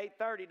come into the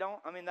 8:30,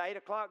 the 8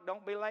 o'clock,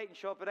 don't be late and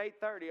show up at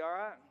 8:30, all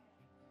right?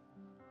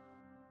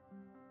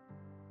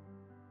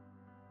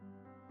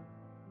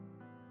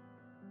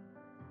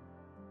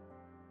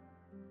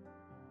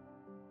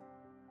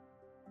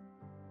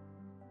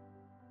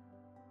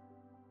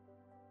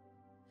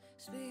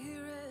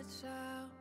 Spirit, sound.